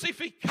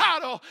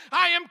crucificado.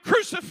 I am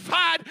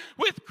crucified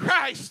with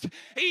Christ.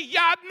 Y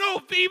ya no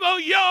vivo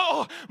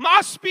yo,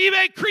 mas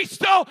vive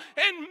Cristo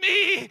en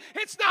mí.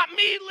 It's not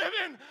me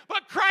living,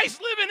 but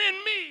Christ living in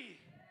me.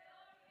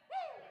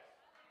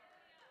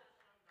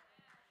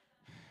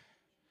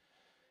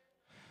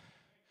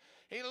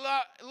 Y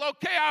lo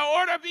que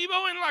ahora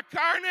vivo en la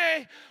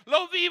carne,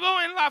 lo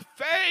vivo en la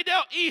fe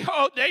del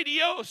Hijo de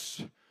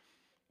Dios.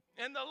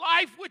 And the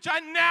life which I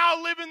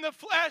now live in the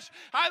flesh,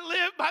 I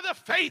live by the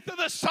faith of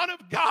the Son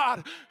of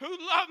God, who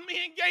loved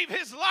me and gave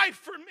his life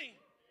for me.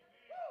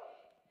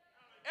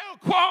 El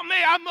cual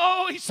me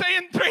amó y se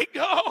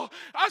entregó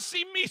a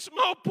sí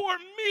mismo por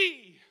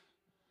mí.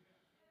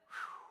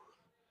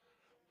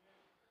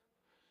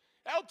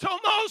 Él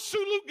tomó su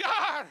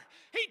lugar.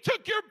 He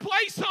took your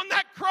place on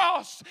that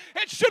cross.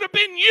 It should have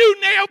been you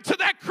nailed to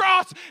that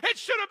cross. It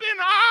should have been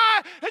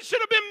I. It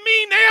should have been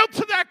me nailed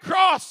to that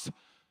cross.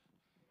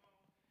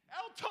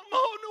 Él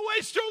tomó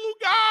nuestro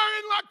lugar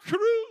en la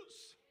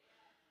cruz.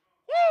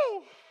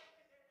 Woo!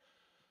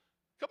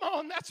 Come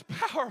on, that's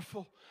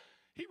powerful.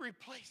 He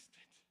replaced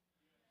it.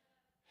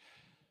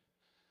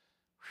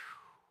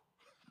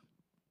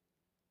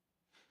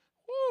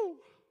 Woo!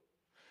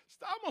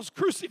 Estamos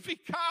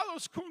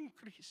crucificados con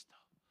Cristo.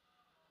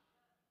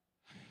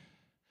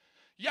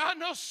 Ya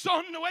no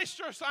son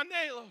nuestros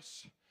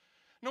anhelos,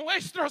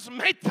 nuestras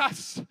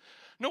metas,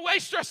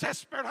 nuestras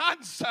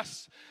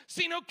esperanzas,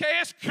 sino que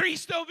es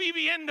Cristo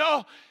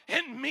viviendo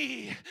en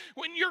mí.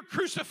 When you're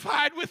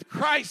crucified with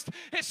Christ,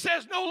 it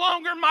says no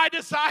longer my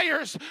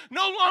desires,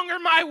 no longer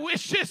my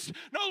wishes,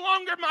 no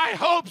longer my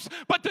hopes,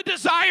 but the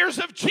desires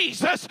of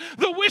Jesus,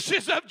 the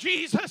wishes of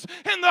Jesus,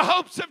 and the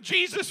hopes of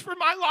Jesus for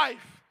my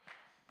life.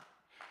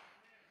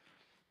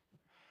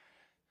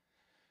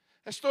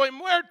 Estoy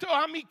muerto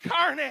a mi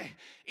carne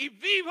y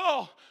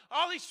vivo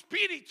al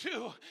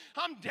espíritu.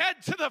 I'm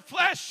dead to the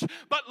flesh,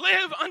 but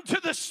live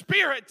unto the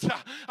spirit.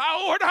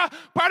 Ahora,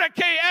 para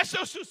que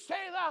eso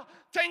suceda,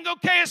 tengo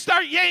que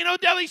estar lleno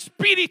del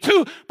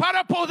espíritu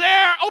para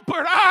poder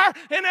operar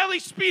en el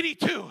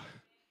espíritu.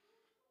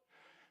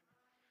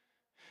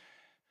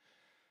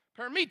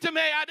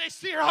 Permíteme a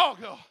decir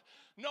algo.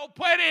 No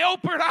puede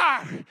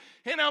operar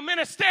en el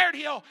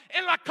ministerio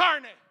en la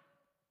carne.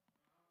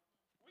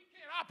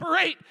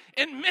 Operate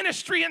in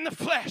ministry in the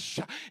flesh.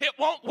 It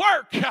won't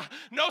work.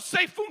 No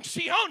se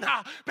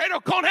funciona. Pero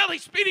con el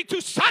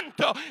Espíritu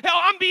Santo, el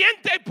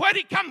ambiente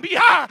puede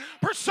cambiar.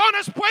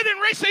 Personas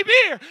pueden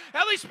recibir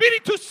el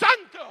Espíritu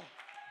Santo.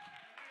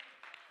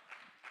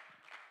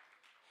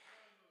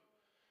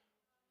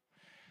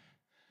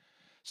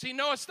 Si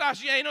no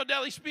estás lleno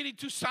del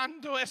Espíritu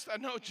Santo esta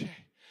noche,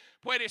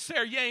 puede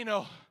ser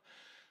lleno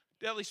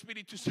del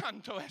Espíritu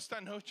Santo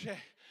esta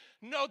noche.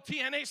 No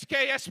tienes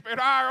que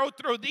esperar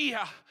otro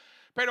día,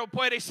 pero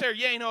puede ser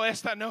lleno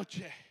esta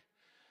noche.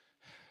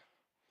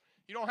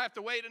 You don't have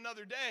to wait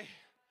another day.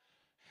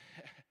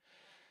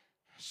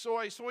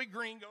 Soy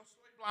gringo,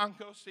 soy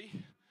blanco, see?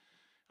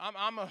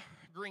 I'm a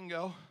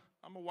gringo.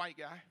 I'm a white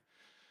guy.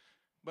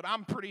 But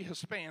I'm pretty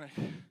Hispanic.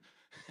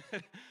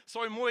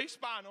 Soy muy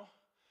hispano.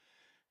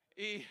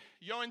 Y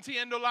yo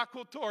entiendo la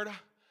cultura.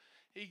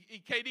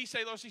 ¿Y qué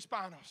dicen los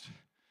hispanos?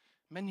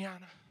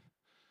 Mañana.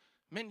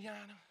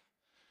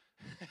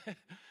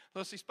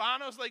 Los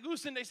hispanos le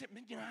gustan, they say,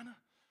 mañana.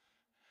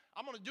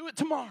 I'm going to do it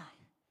tomorrow.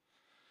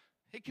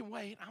 It can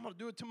wait. I'm going to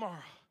do it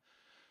tomorrow.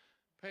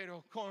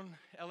 Pero con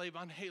el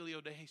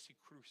evangelio de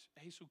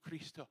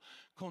Jesucristo,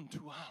 con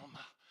tu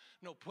alma,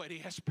 no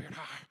puede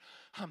esperar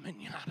a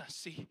mañana,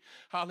 sí.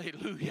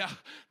 Aleluya.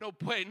 No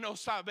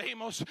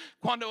sabemos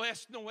cuándo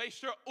es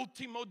nuestro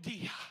último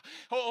día.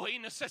 Y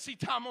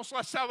necesitamos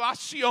la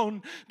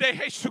salvación de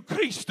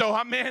Jesucristo.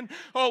 Amen.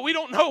 We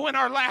don't know when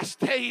our last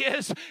day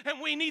is,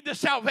 and we need the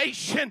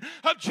salvation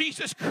of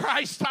Jesus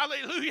Christ.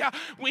 Hallelujah.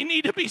 We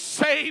need to be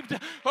saved.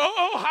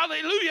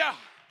 Hallelujah.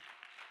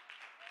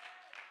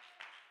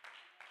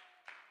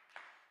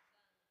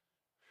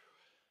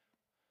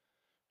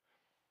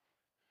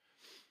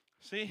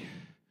 Sí,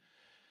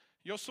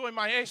 yo soy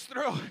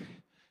maestro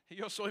y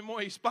yo soy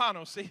muy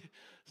hispano, sí.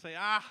 Say,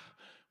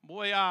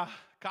 voy a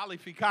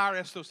calificar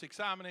estos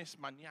exámenes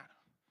mañana.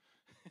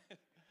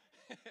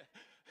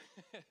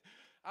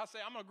 I'll say,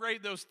 I'm going to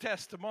grade those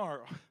tests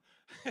tomorrow.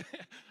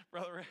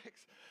 Brother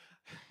Rex.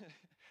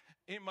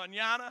 Y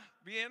mañana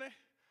viene.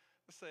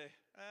 I say,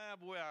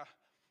 voy a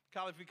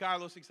calificar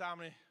los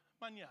exámenes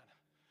mañana.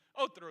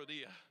 Otro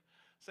día.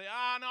 Say,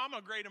 no, I'm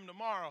going to grade them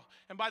tomorrow.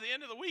 And by the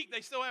end of the week,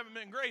 they still haven't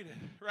been graded,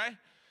 right?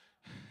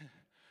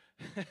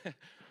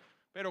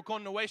 Pero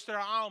con nuestra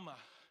alma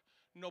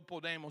no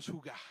podemos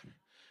jugar.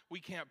 We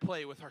can't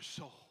play with our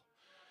soul.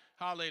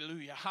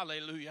 Aleluya,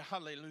 aleluya,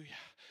 aleluya.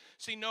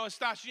 Si no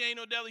estás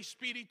lleno del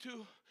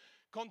Espíritu,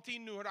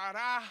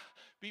 continuará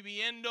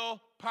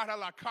viviendo para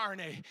la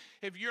carne.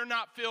 If you're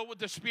not filled with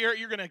the Spirit,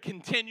 you're going to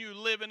continue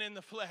living in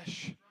the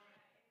flesh.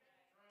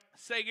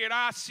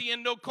 Seguirá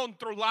siendo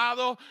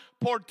controlado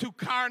por tu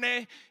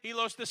carne y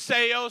los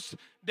deseos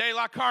de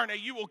la carne.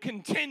 You will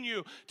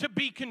continue to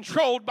be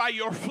controlled by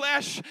your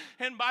flesh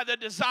and by the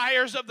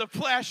desires of the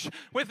flesh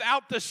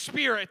without the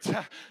Spirit.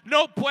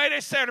 No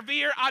puedes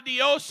servir a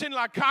Dios en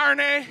la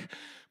carne,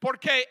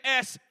 porque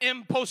es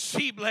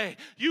imposible.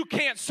 You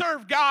can't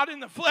serve God in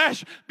the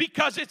flesh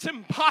because it's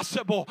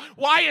impossible.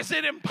 Why is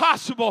it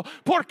impossible?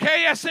 Porque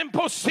es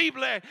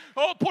imposible.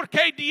 Oh,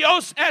 porque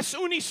Dios es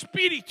un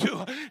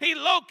espíritu. Y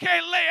lo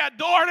que le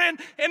adoren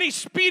en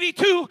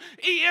espíritu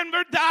y en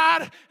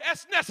verdad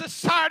es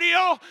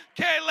necesario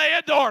que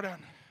le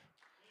adoren.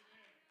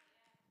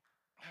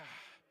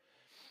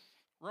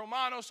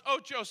 Romanos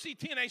 8, si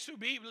tiene su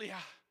Biblia.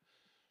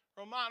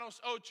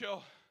 Romanos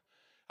 8.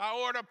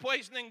 Ahora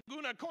pues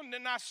ninguna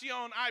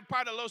condenación hay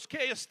para los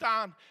que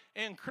están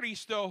en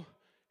Cristo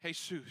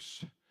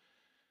Jesús.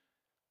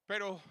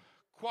 Pero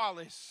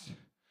 ¿cuáles?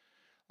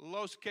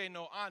 Los que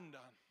no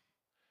andan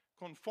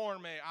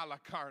conforme a la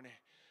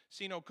carne,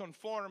 sino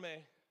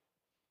conforme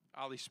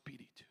al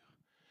Espíritu.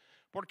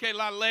 Porque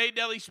la ley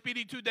del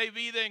Espíritu de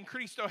vida en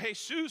Cristo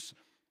Jesús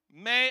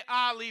me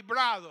ha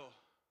librado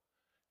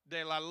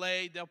de la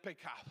ley del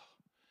pecado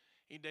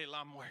y de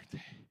la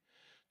muerte.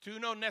 Tú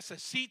no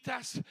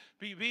necesitas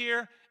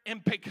vivir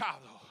en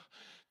pecado.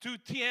 Tú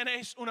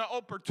tienes una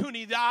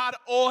oportunidad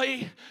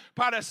hoy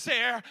para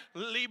ser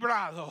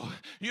librado.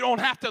 You don't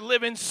have to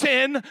live in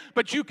sin,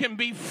 but you can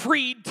be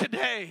freed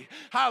today.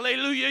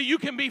 Hallelujah. You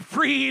can be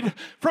freed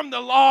from the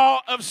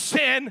law of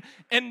sin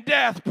and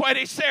death.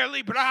 Puedes ser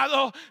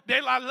librado de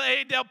la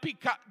ley del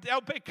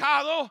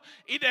pecado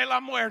y de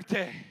la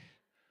muerte.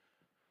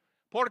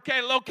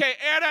 Porque lo que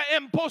era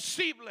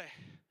imposible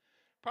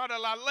para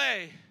la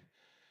ley,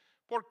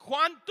 por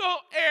cuanto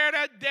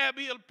era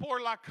débil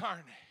por la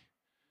carne,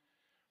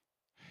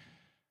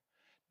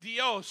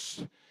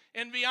 Dios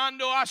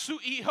enviando a su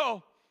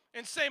Hijo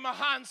en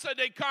semejanza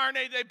de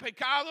carne de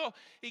pecado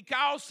y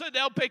causa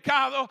del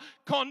pecado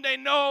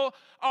condenó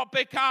al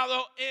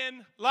pecado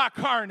en la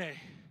carne,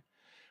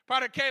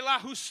 para que la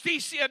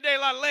justicia de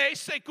la ley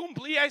se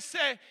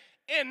cumpliese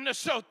en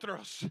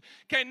nosotros,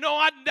 que no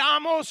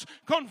andamos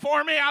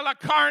conforme a la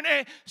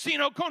carne,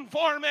 sino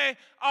conforme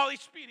al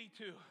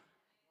Espíritu.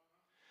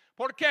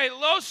 Porque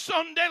los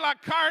son de la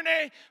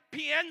carne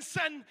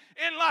piensan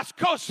en las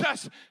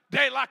cosas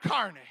de la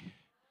carne.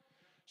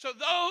 So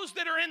those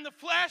that are in the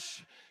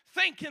flesh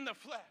think in the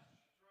flesh.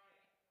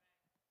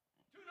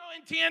 Tú no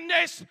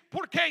entiendes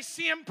por qué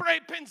siempre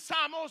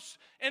pensamos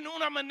en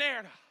una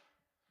manera.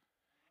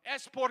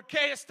 Es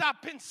porque está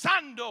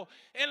pensando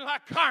en la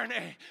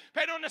carne.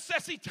 Pero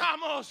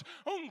necesitamos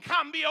un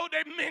cambio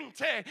de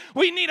mente.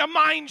 We need a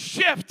mind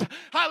shift.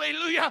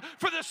 Hallelujah.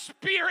 For the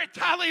Spirit,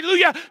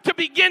 hallelujah, to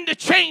begin to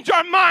change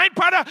our mind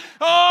para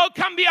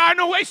cambiar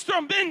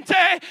nuestra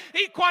mente.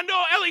 Y cuando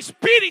el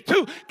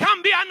Espíritu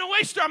cambia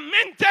nuestra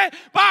mente,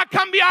 va a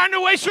cambiar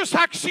nuestras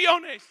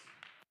acciones.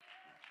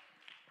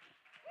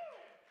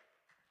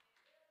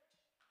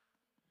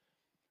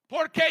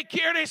 Porque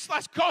quieres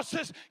las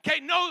cosas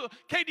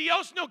que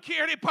Dios no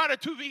quiere para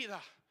tu vida.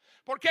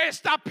 Porque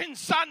está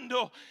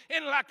pensando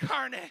en la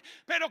carne.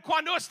 Pero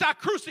cuando está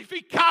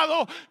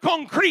crucificado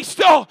con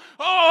Cristo,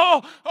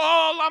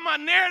 la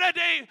manera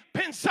de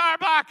pensar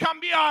va a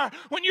cambiar.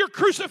 When you're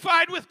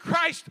crucified with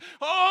Christ,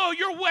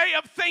 your way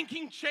of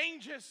thinking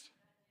changes.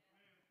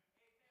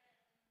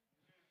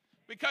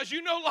 Because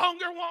you no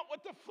longer want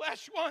what the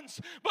flesh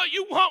wants, but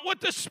you want what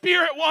the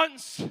Spirit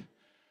wants.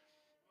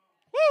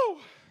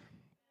 Woo!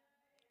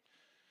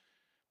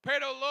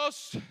 Pero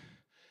los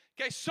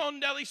que son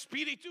del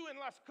Espíritu en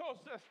las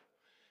cosas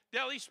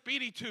del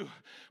Espíritu,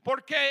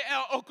 porque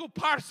el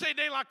ocuparse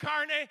de la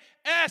carne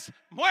es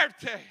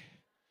muerte.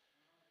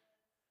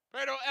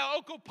 Pero el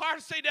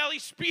ocuparse del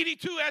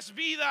Espíritu es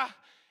vida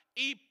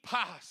y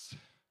paz.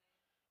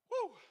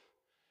 Woo.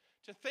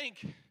 To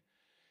think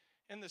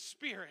in the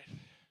Spirit,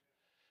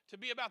 to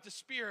be about the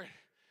Spirit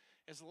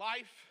is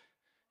life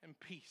and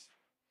peace.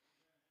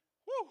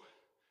 Woo.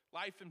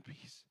 Life and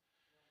peace.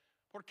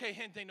 ¿Por qué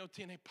gente no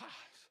tiene paz?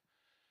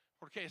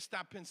 Porque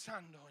está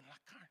pensando en la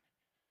carne.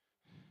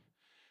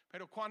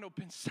 Pero cuando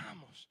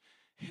pensamos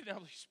en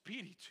el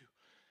Espíritu,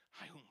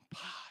 hay un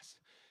paz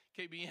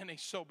que viene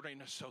sobre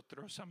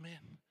nosotros.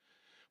 Amén.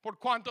 Por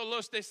cuanto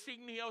los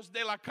designios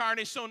de la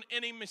carne son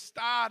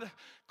enemistad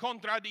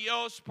contra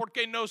Dios,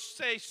 porque no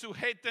se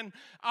sujetan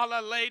a la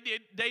ley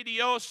de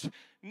Dios,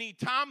 ni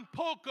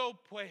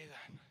tampoco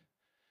puedan.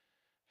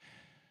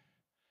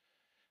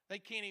 They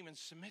can't even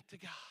submit to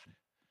God.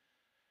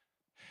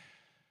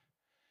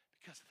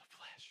 Because of the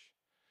flesh.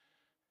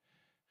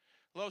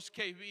 Los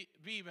que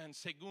viven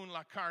según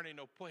la carne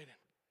no pueden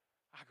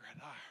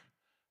agradar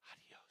a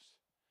Dios.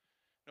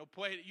 No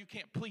puede, you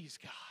can't please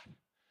God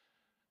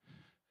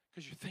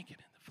because you're thinking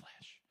in the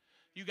flesh.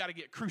 You got to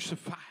get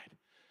crucified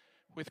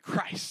with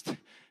Christ.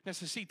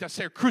 Necesita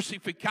ser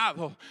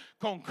crucificado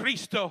con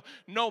Cristo,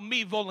 no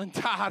mi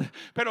voluntad,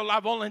 pero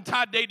la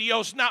voluntad de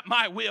Dios, not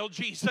my will,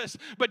 Jesus,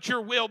 but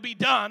your will be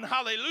done.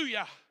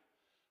 Hallelujah.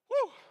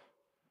 Woo.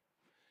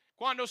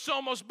 Cuando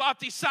somos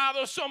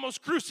bautizados, somos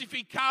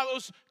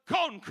crucificados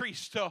con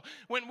Cristo.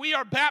 When we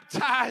are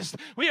baptized,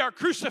 we are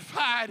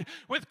crucified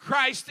with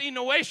Christ, y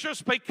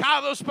nuestros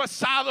pecados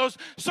pasados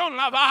son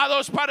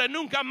lavados para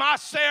nunca más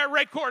ser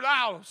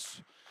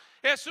recordados.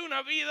 Es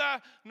una vida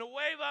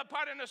nueva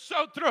para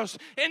nosotros.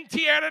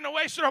 Entierra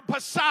nuestro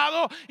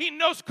pasado y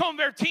nos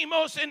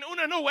convertimos en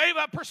una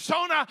nueva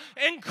persona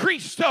en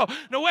Cristo.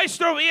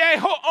 Nuestro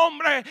viejo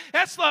hombre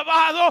es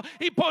lavado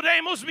y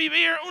podemos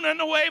vivir una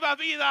nueva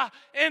vida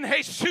en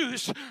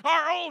Jesús.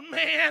 Our old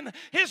man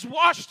is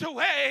washed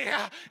away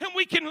and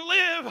we can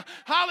live,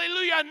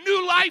 hallelujah,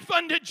 new life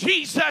unto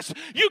Jesus.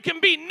 You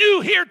can be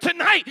new here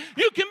tonight.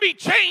 You can be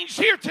changed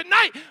here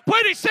tonight.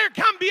 Puede ser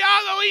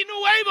cambiado y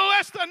nuevo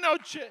esta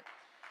noche.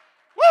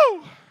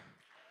 Woo!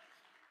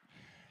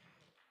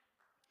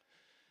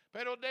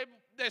 Pero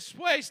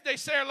después de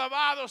ser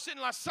lavados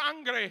en la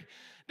sangre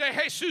de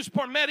Jesús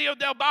por medio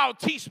del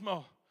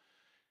bautismo,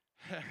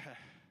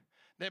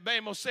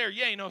 debemos ser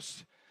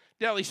llenos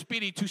del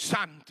Espíritu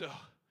Santo.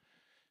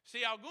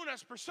 Si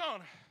algunas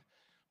personas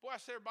pueden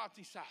ser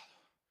bautizadas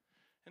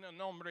en el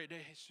nombre de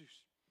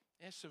Jesús,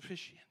 es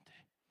suficiente.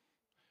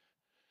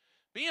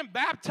 Being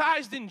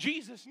baptized in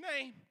Jesus'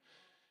 name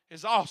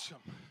is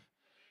awesome.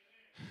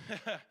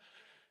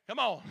 Come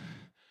on.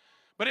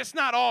 But it's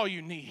not all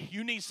you need.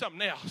 You need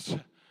something else.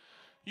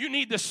 You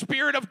need the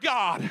Spirit of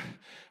God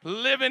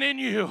living in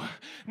you.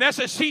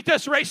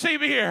 Necesitas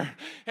recibir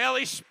el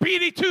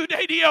Espíritu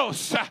de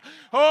Dios.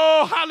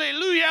 Oh,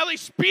 aleluya, el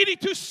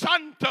Espíritu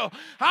Santo.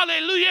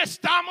 Aleluya,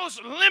 estamos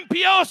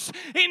limpios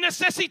y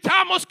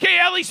necesitamos que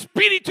el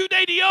Espíritu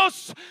de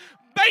Dios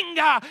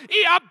venga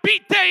y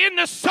habite en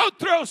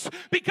nosotros.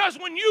 Because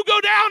when you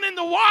go down in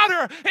the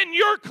water and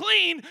you're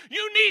clean,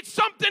 you need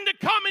something to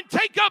come and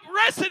take up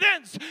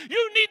residence.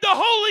 You need the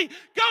Holy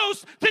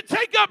Ghost to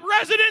take up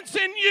residence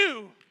in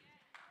you.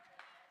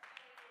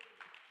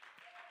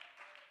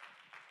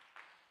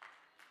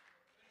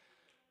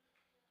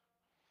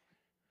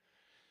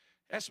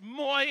 Es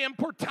muy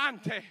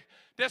importante.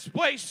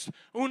 Después,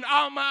 un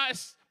alma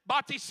es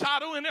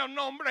bautizado en el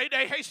nombre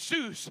de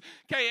Jesús,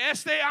 que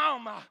este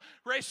alma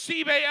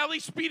recibe el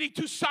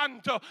Espíritu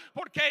Santo,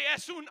 porque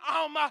es un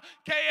alma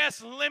que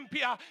es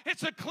limpia.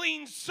 It's a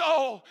clean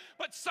soul.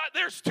 But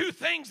there's two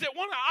things that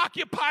want to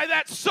occupy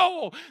that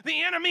soul.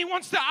 The enemy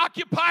wants to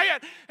occupy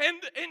it,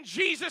 and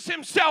Jesus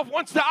himself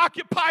wants to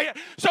occupy it.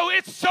 So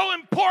it's so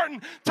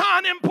important,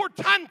 tan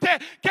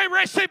importante, que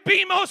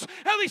recibimos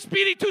el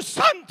Espíritu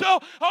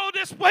Santo, o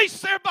después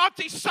ser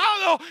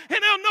bautizado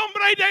en el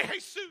nombre de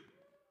Jesús.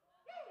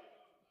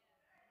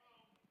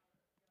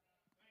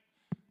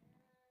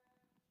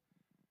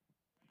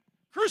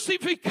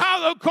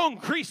 Crucificado con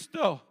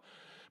Cristo.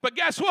 But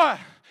guess what?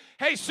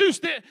 He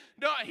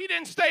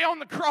didn't stay on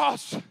the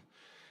cross.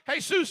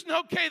 Jesús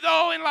no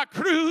quedó en la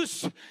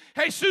cruz.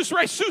 Jesús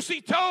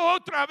resucitó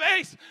otra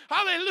vez.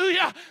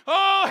 Aleluya.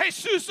 Oh,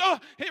 Jesús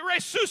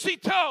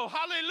resucitó.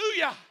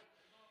 Aleluya.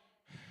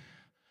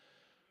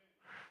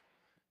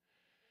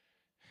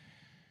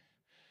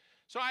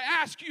 So I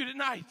ask you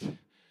tonight.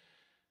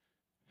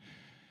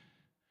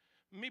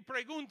 Mi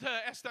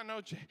pregunta esta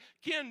noche.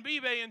 ¿Quién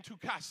vive en tu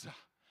casa?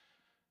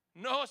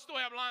 No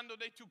estoy hablando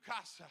de tu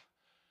casa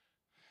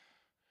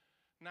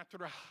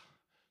natural.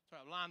 Estoy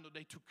hablando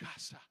de tu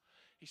casa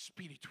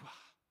espiritual.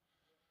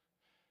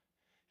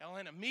 El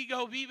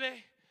enemigo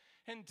vive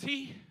en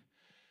ti.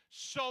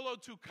 Solo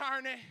tu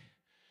carne.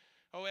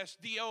 O es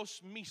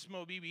Dios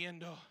mismo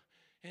viviendo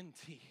en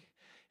ti.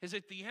 Is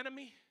it the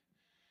enemy?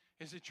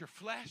 Is it your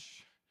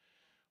flesh?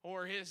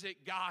 Or is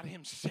it God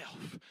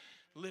himself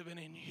living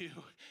in you?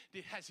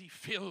 Has he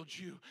filled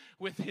you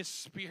with his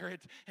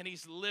Spirit and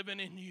he's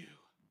living in you?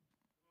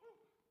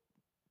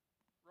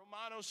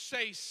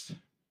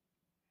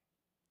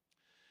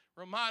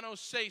 Romans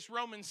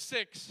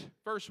 6,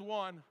 verse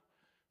 1,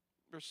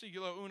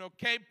 versículo 1.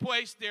 ¿Qué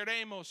pues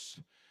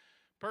diremos?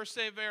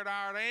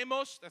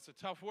 Perseveraremos, that's a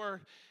tough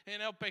word,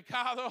 en el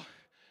pecado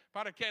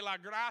para que la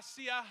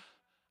gracia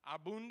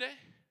abunde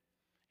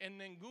en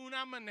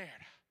ninguna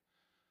manera.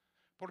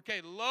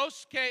 Porque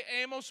los que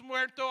hemos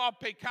muerto al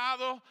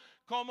pecado,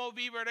 ¿cómo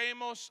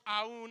viviremos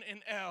aún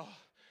en él?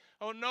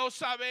 ¿O no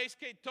sabéis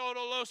que todos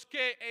los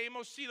que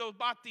hemos sido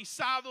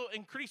bautizados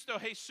en Cristo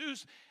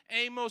Jesús,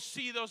 hemos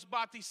sido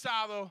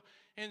bautizados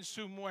en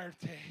su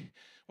muerte?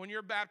 When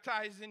you're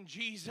baptized in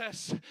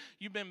Jesus,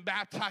 you've been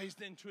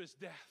baptized into his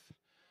death.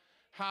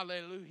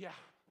 Hallelujah.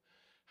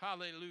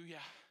 Hallelujah.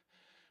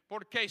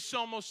 Porque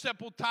somos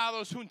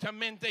sepultados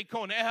juntamente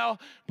con él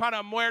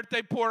para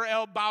muerte por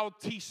el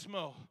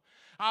bautismo,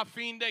 a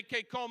fin de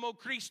que como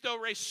Cristo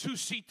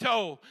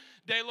resucitó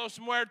de los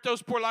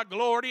muertos por la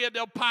gloria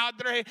del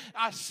Padre,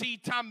 así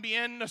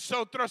también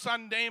nosotros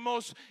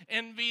andemos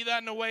en vida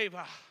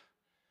nueva.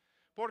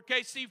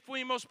 Porque si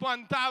fuimos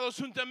plantados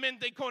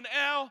juntamente con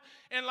Él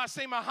en la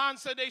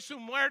semejanza de su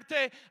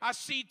muerte,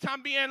 así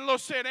también lo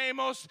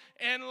seremos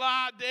en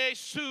la de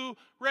su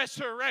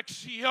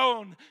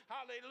resurrección.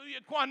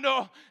 Aleluya.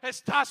 Cuando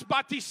estás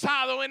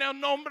bautizado en el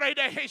nombre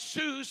de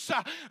Jesús,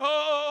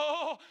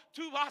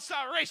 tú vas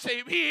a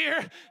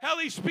recibir el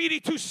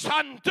Espíritu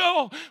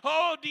Santo.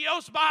 Oh,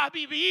 Dios va a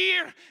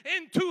vivir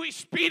en tu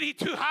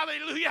espíritu.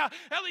 Aleluya.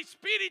 El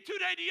Espíritu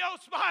de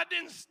Dios va a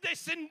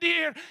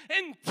descender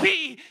en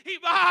ti y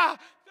va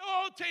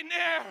a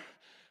tener,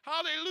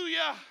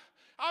 aleluya,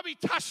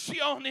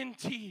 habitación en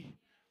ti.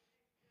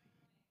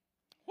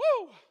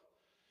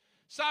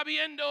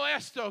 Sabiendo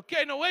esto,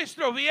 que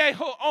nuestro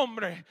viejo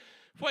hombre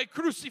fue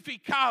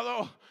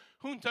crucificado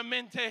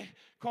juntamente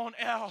con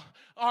él.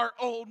 Our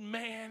old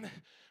man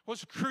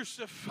was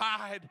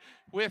crucified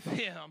with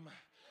him.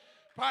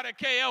 Para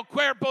que el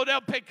cuerpo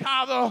del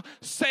pecado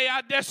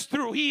sea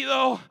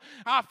destruido,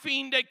 a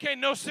fin de que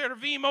no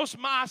servimos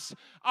más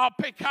al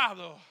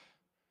pecado.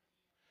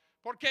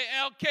 Porque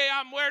el que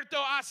ha muerto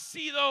ha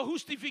sido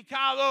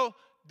justificado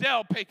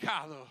del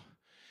pecado.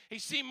 Y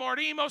si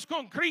morimos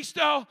con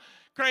Cristo,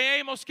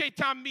 creemos que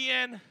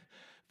también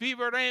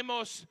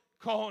viviremos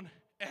con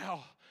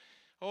Él.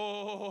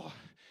 Oh,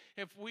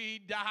 if we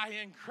die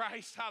in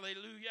Christ,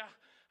 hallelujah,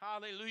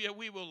 hallelujah,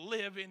 we will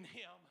live in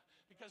Him.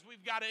 Because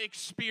we've got to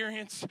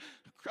experience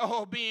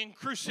being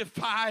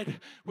crucified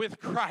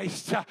with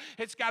Christ.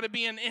 It's got to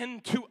be an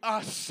end to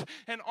us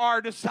and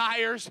our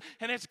desires,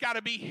 and it's got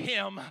to be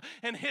Him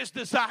and His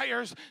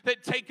desires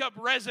that take up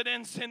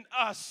residence in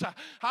us.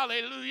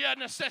 Aleluya.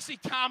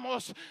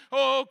 Necesitamos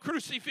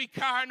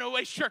crucificar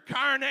nuestra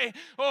carne.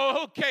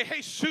 Que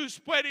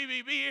Jesús puede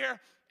vivir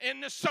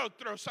en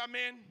nosotros.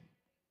 Amén.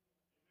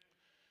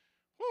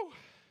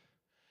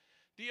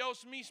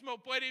 Dios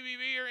mismo puede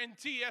vivir en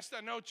ti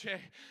esta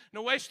noche.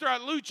 Nuestra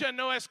lucha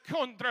no es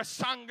contra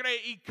sangre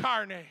y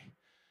carne,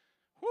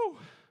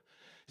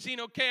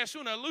 sino que es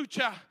una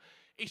lucha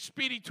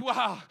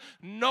espiritual.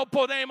 No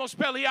podemos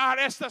pelear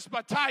estas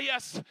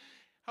batallas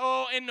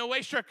en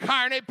nuestra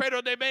carne,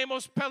 pero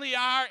debemos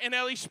pelear en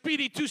el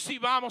espíritu si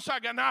vamos a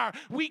ganar.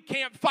 We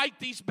can't fight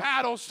these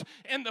battles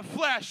in the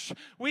flesh.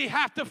 We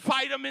have to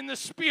fight them in the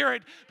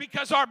spirit,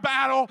 because our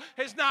battle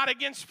is not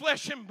against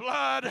flesh and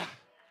blood.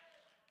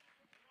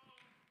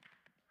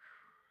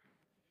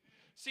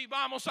 Si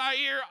vamos a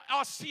ir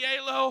al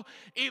cielo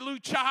y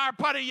luchar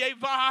para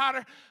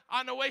llevar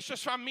a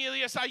nuestras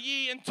familias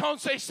allí,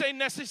 entonces se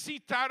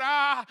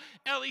necesitará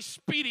el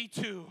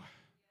Espíritu.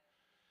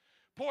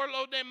 Por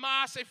lo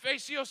demás,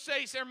 Efesios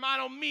 6,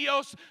 hermanos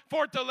míos,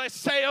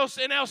 fortaleceos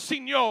en el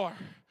Señor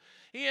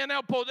y en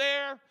el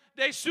poder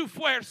de su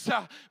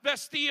fuerza,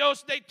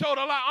 vestidos de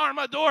toda la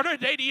armadura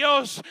de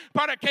Dios,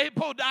 para que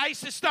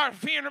podáis estar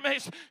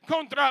firmes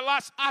contra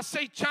las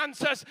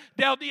acechanzas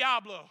del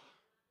diablo.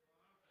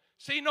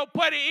 Si no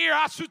puede ir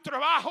a su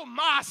trabajo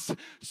más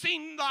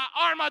sin la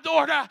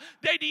armadura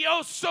de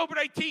Dios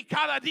sobre ti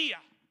cada día.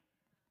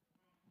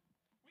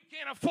 We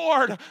can't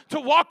afford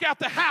to walk out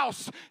the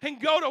house and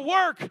go to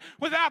work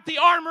without the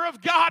armor of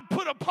God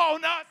put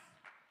upon us.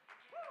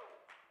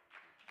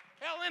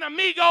 El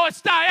enemigo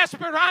está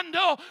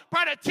esperando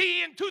para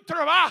ti en tu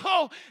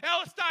trabajo.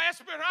 Él está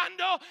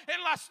esperando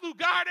en los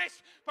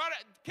lugares para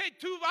que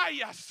tú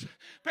vayas.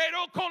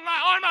 Pero con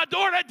la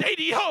armadura de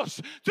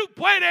Dios, tú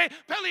puedes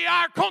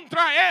pelear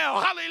contra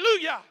Él.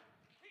 Aleluya.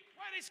 Y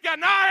puedes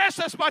ganar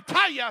esas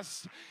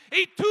batallas.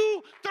 Y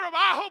tu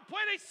trabajo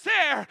puede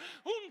ser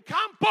un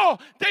campo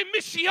de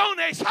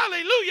misiones.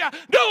 Aleluya.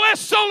 No es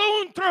solo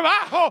un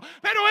trabajo,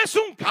 pero es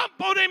un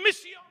campo de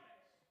misiones.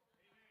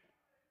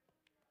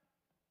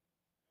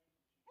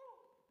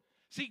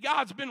 See,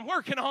 God's been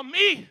working on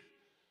me.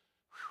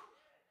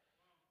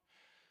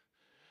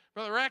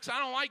 Brother Rex, I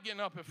don't like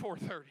getting up at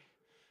 4:30.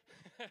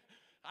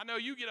 I know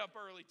you get up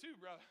early too,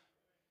 brother.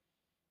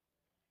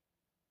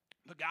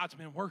 But God's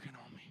been working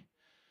on me.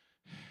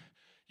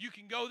 You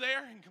can go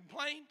there and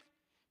complain.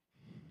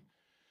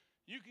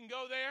 You can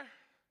go there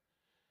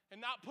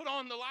and not put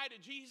on the light of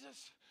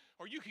Jesus.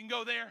 Or you can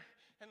go there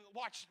and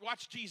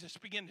watch Jesus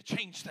begin to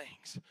change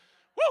things.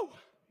 Woo!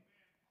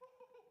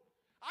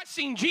 I've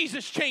seen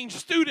Jesus change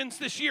students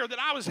this year that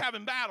I was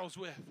having battles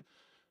with.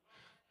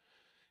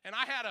 And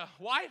I had a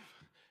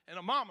wife and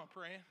a mama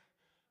praying.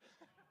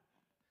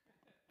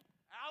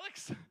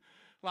 Alex,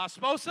 la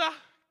esposa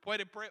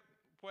puede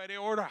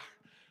orar.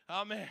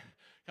 Amen.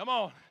 Come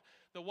on.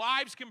 The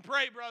wives can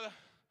pray, brother.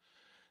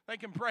 They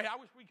can pray. I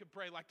wish we could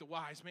pray like the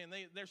wives, man.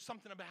 There's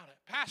something about it.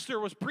 Pastor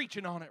was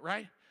preaching on it,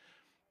 right?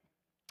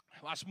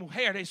 Las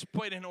mujeres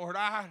pueden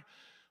orar.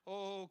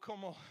 Oh,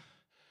 como,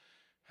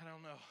 I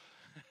don't know.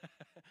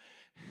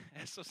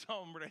 Esos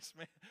hombres,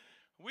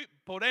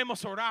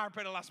 podemos orar,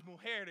 pero las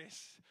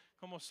mujeres,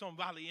 como son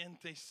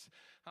valientes,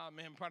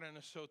 amén, para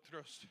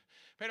nosotros.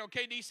 Pero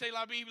 ¿qué dice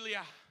la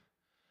Biblia?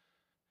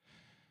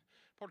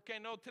 Porque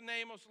no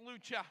tenemos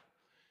lucha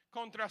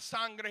contra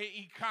sangre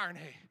y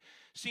carne,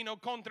 sino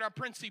contra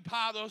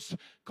principados,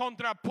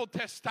 contra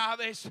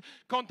potestades,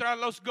 contra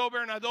los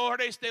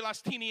gobernadores de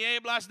las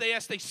tinieblas de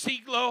este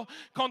siglo,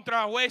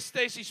 contra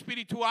huestes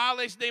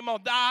espirituales de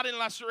maldad en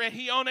las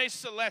regiones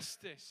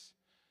celestes.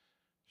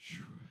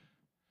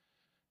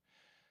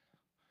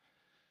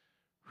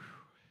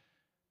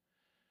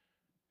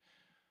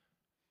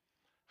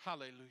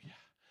 Aleluya.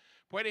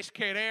 Puedes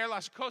querer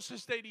las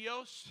cosas de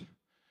Dios.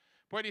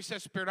 Puedes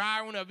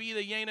esperar una vida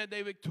llena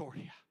de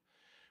victoria.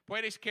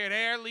 Puedes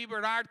querer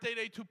liberarte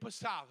de tu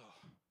pasado.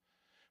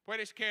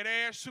 Puedes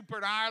querer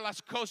superar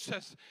las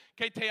cosas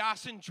que te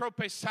hacen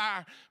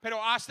tropezar.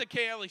 Pero hasta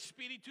que el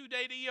Espíritu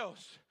de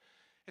Dios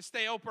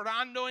esté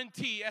operando en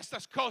ti,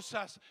 estas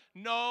cosas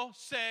no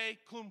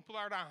se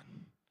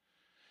cumplirán.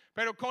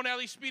 Pero con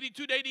el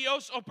Espíritu de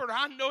Dios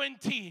operando en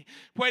ti,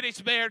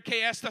 puedes ver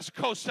que estas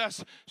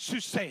cosas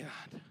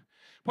sucedan.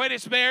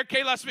 Puedes ver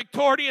que las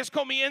victorias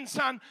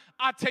comienzan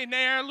a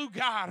tener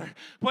lugar.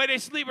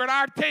 Puedes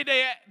liberarte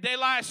de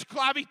la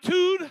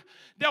esclavitud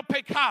del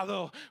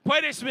pecado.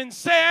 Puedes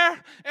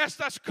vencer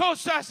estas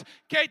cosas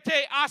que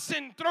te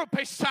hacen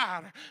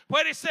tropezar.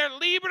 Puedes ser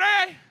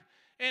libre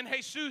en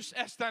Jesús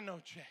esta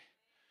noche.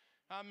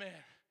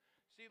 Amén.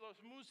 Si los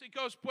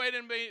músicos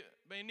pueden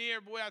venir,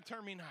 voy a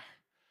terminar.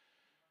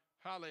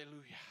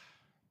 Aleluya.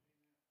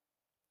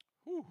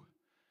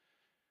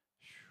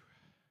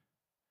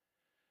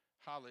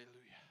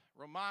 Aleluya.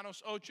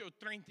 Romanos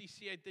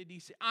 8:37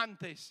 dice,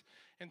 antes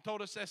en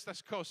todas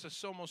estas cosas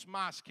somos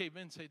más que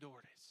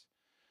vencedores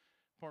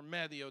por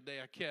medio de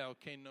aquel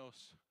que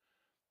nos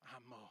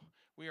amó.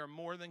 We are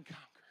more than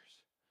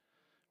conquerors.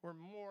 We're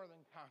more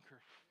than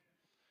conquerors.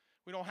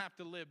 We don't have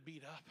to live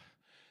beat up.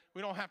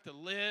 We don't have to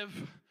live,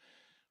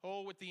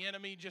 with the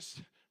enemy just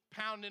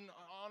pounding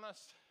on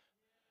us.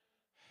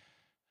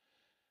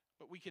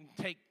 But we can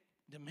take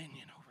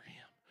dominion over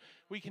him.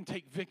 We can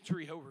take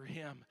victory over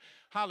him.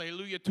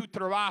 Aleluya. Tu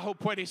trabajo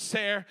puede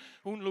ser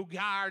un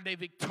lugar de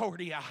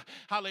victoria.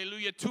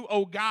 Aleluya. Tu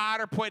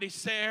hogar puede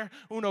ser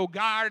un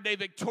hogar de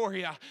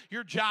victoria.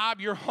 Your job,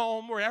 your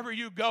home, wherever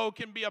you go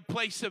can be a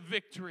place of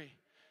victory.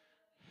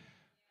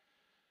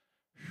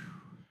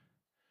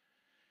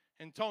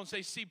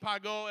 Entonces, si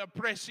pagó el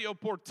precio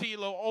por ti,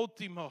 lo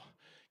último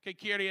que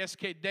quiere es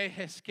que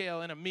dejes que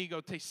el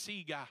enemigo te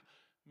siga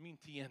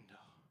mintiendo.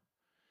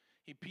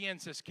 Y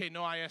piensas que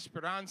no hay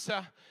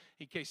esperanza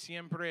y que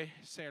siempre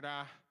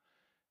será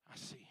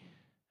así.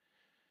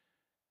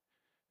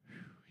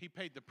 He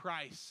paid the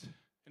price.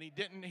 And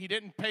he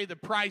didn't pay the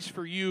price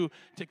for you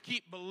to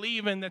keep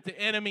believing that the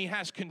enemy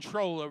has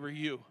control over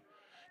you.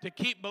 To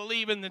keep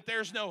believing that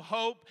there's no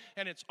hope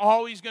and it's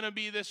always going to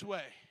be this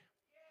way.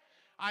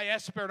 Hay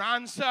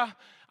esperanza,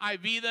 hay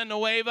vida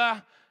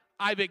nueva,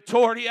 hay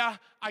victoria,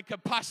 hay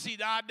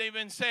capacidad de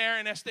vencer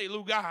en este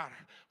lugar.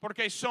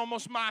 Porque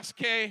somos más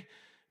que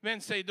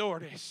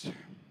vencedores.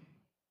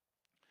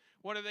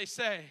 What do they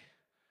say?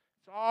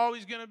 It's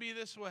always going to be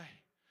this way.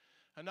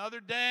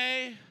 Another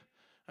day,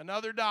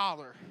 another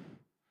dollar.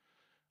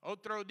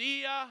 Otro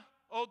día,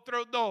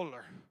 otro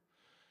dólar.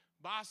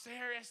 Va a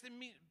ser este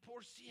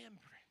por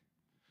siempre.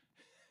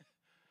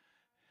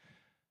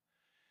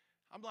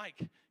 I'm like,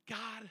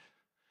 God,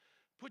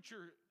 put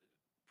your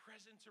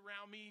presence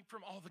around me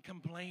from all the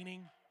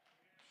complaining.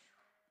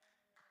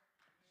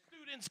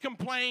 Students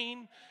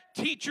complain,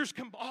 teachers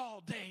complain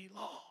all day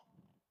long.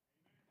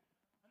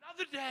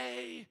 Another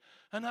day,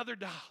 another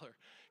dollar.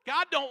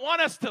 God don't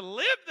want us to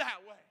live that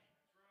way.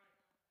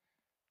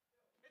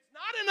 It's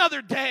not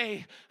another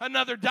day,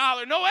 another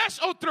dollar. No es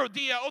otro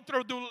día,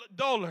 otro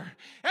dólar.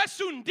 Es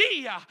un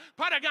día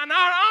para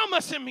ganar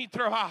almas en mi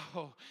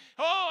trabajo.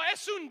 Oh,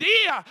 es un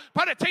día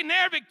para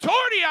tener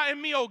victoria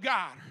en mi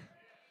hogar.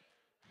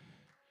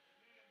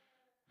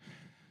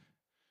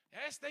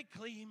 Este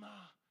clima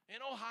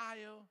in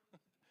Ohio,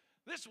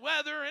 this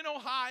weather in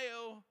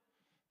Ohio.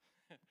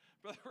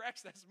 Brother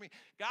Rex, that's me.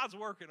 God's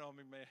working on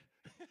me, man.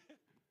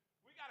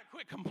 We got to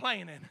quit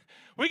complaining.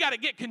 We got to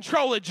get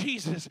control of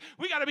Jesus.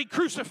 We got to be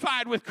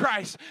crucified with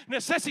Christ.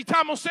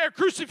 Necesitamos ser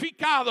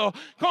crucificado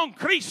con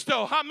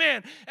Cristo.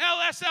 Amén.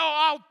 Él es el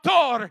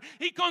autor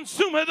y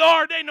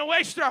consumidor de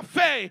nuestra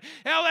fe.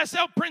 Él es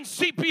el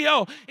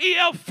principio y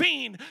el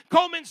fin.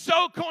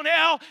 Comenzó con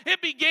él.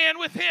 It began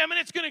with him and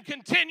it's going to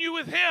continue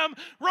with him.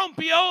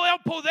 Rompió el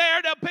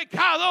poder del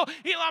pecado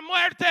y la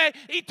muerte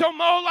y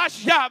tomó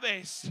las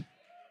llaves.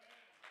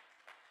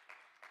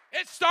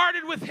 It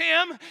started with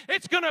him.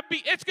 It's going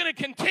to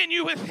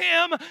continue with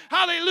him.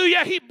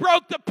 Hallelujah. He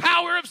broke the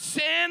power of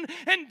sin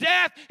and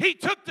death. He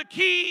took the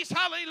keys.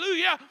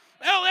 Hallelujah.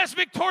 Él es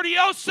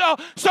victorioso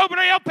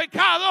sobre el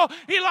pecado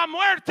y la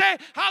muerte.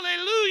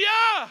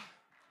 Hallelujah.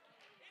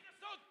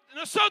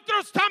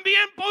 Nosotros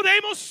también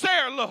podemos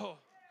serlo.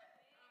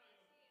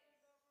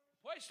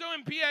 Puesto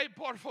en pie,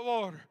 por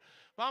favor.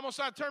 Vamos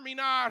a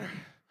terminar.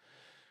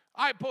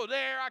 Hay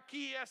poder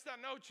aquí esta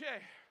noche.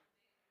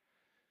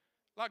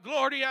 La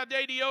gloria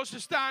de Dios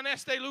está en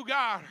este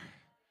lugar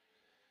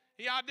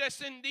y ha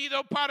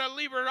descendido para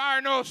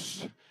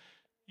liberarnos.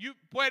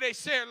 Puede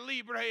ser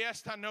libre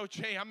esta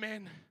noche,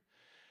 amén.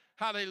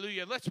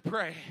 Hallelujah. Let's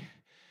pray.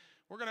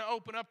 We're going to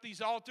open up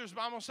these altars.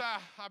 Vamos a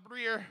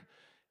abrir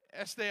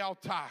este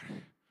altar.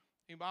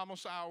 Y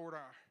vamos a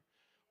orar.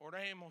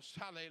 Oremos.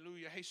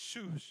 Aleluya.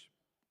 Jesús,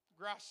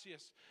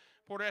 gracias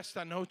por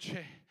esta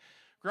noche.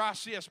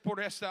 Gracias por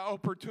esta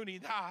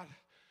oportunidad.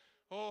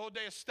 Oh,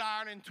 de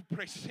estar en tu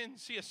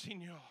presencia,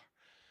 Señor.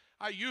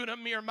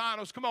 Ayúdame,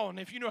 hermanos. Come on.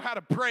 If you know how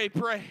to pray,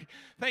 pray.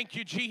 Thank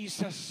you,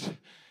 Jesus.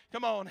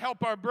 Come on,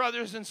 help our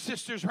brothers and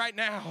sisters right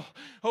now.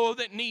 Oh,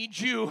 that need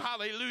you.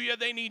 Hallelujah.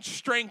 They need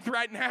strength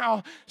right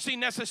now. Si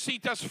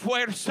necesitas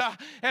fuerza,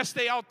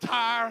 este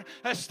altar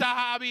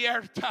está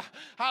abierta.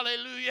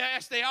 Hallelujah.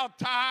 Este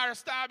altar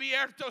está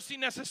abierto. Si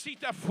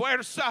necesita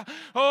fuerza.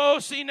 Oh,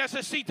 si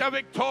necesita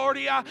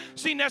victoria.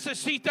 Si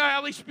necesita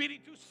el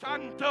Espíritu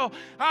Santo.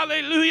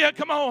 Hallelujah.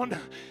 Come on.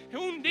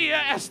 Un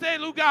día este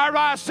lugar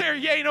va a ser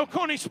lleno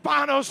con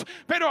hispanos.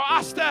 Pero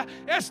hasta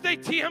este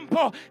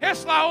tiempo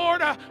es la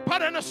hora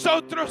para nosotros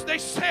de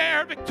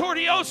ser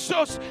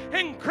victoriosos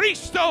en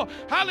Cristo.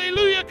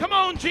 Hallelujah. Come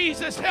on,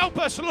 Jesus. Help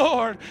us,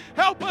 Lord.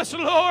 Help us,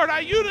 Lord.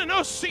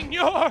 Ayúdanos,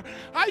 Señor.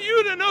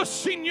 Ayúdanos,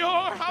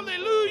 Señor.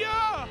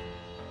 Hallelujah.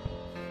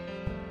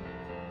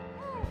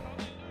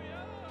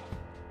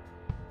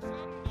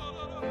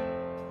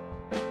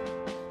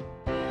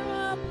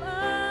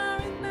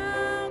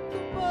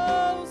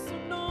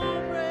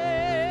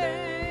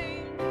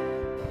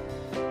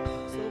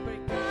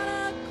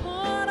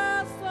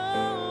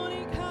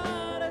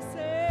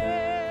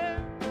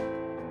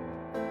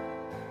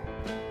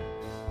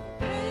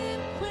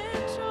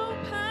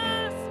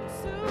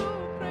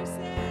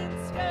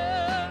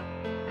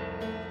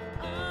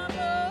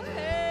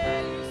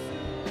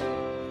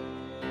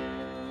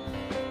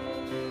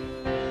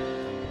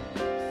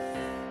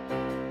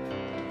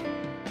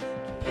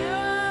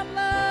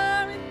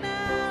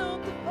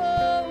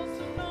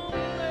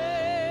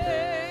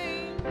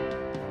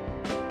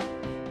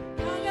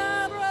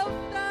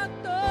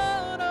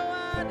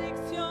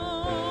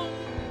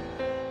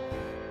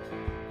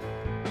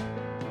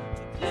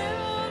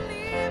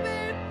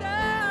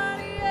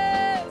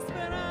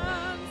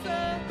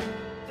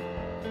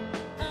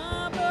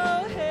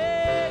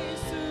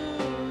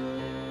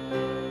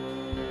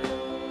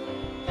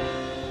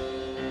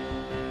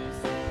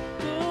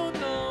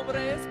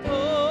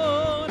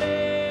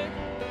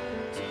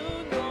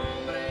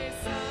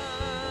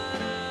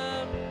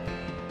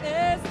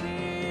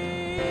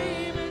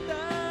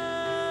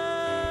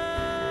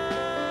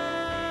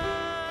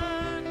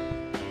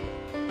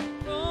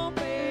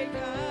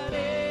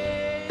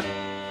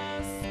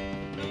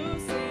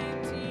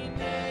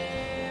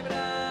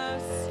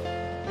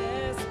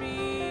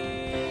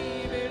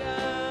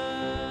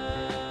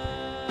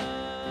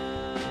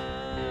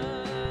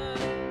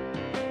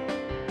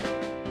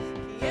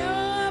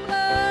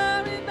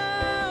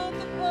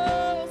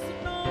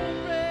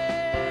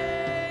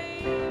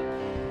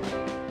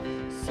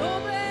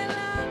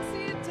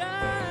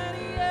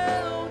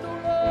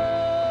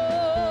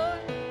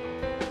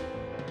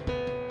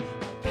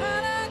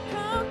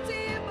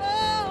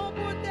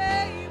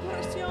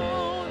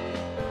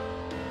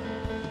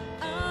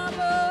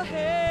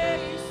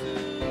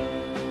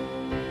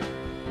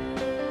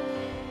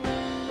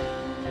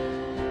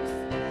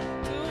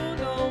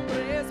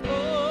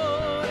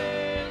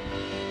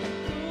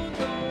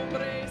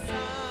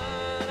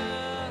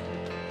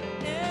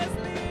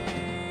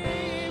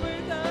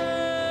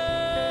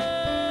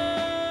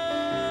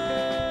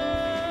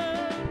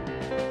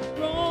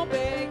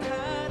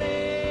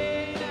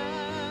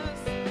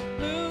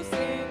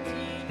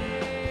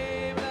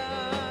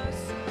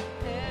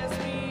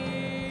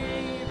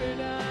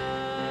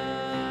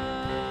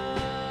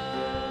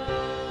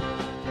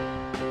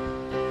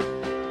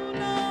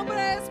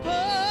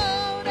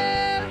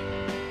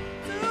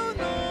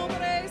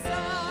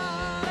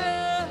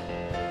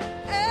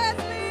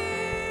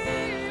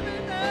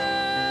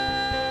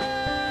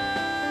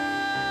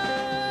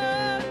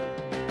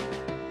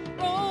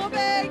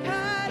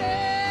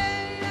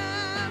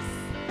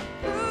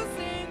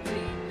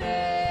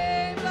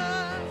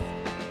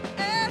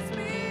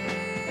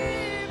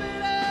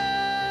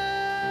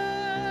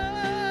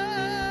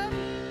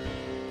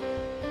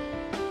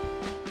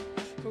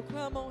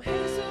 Proclamo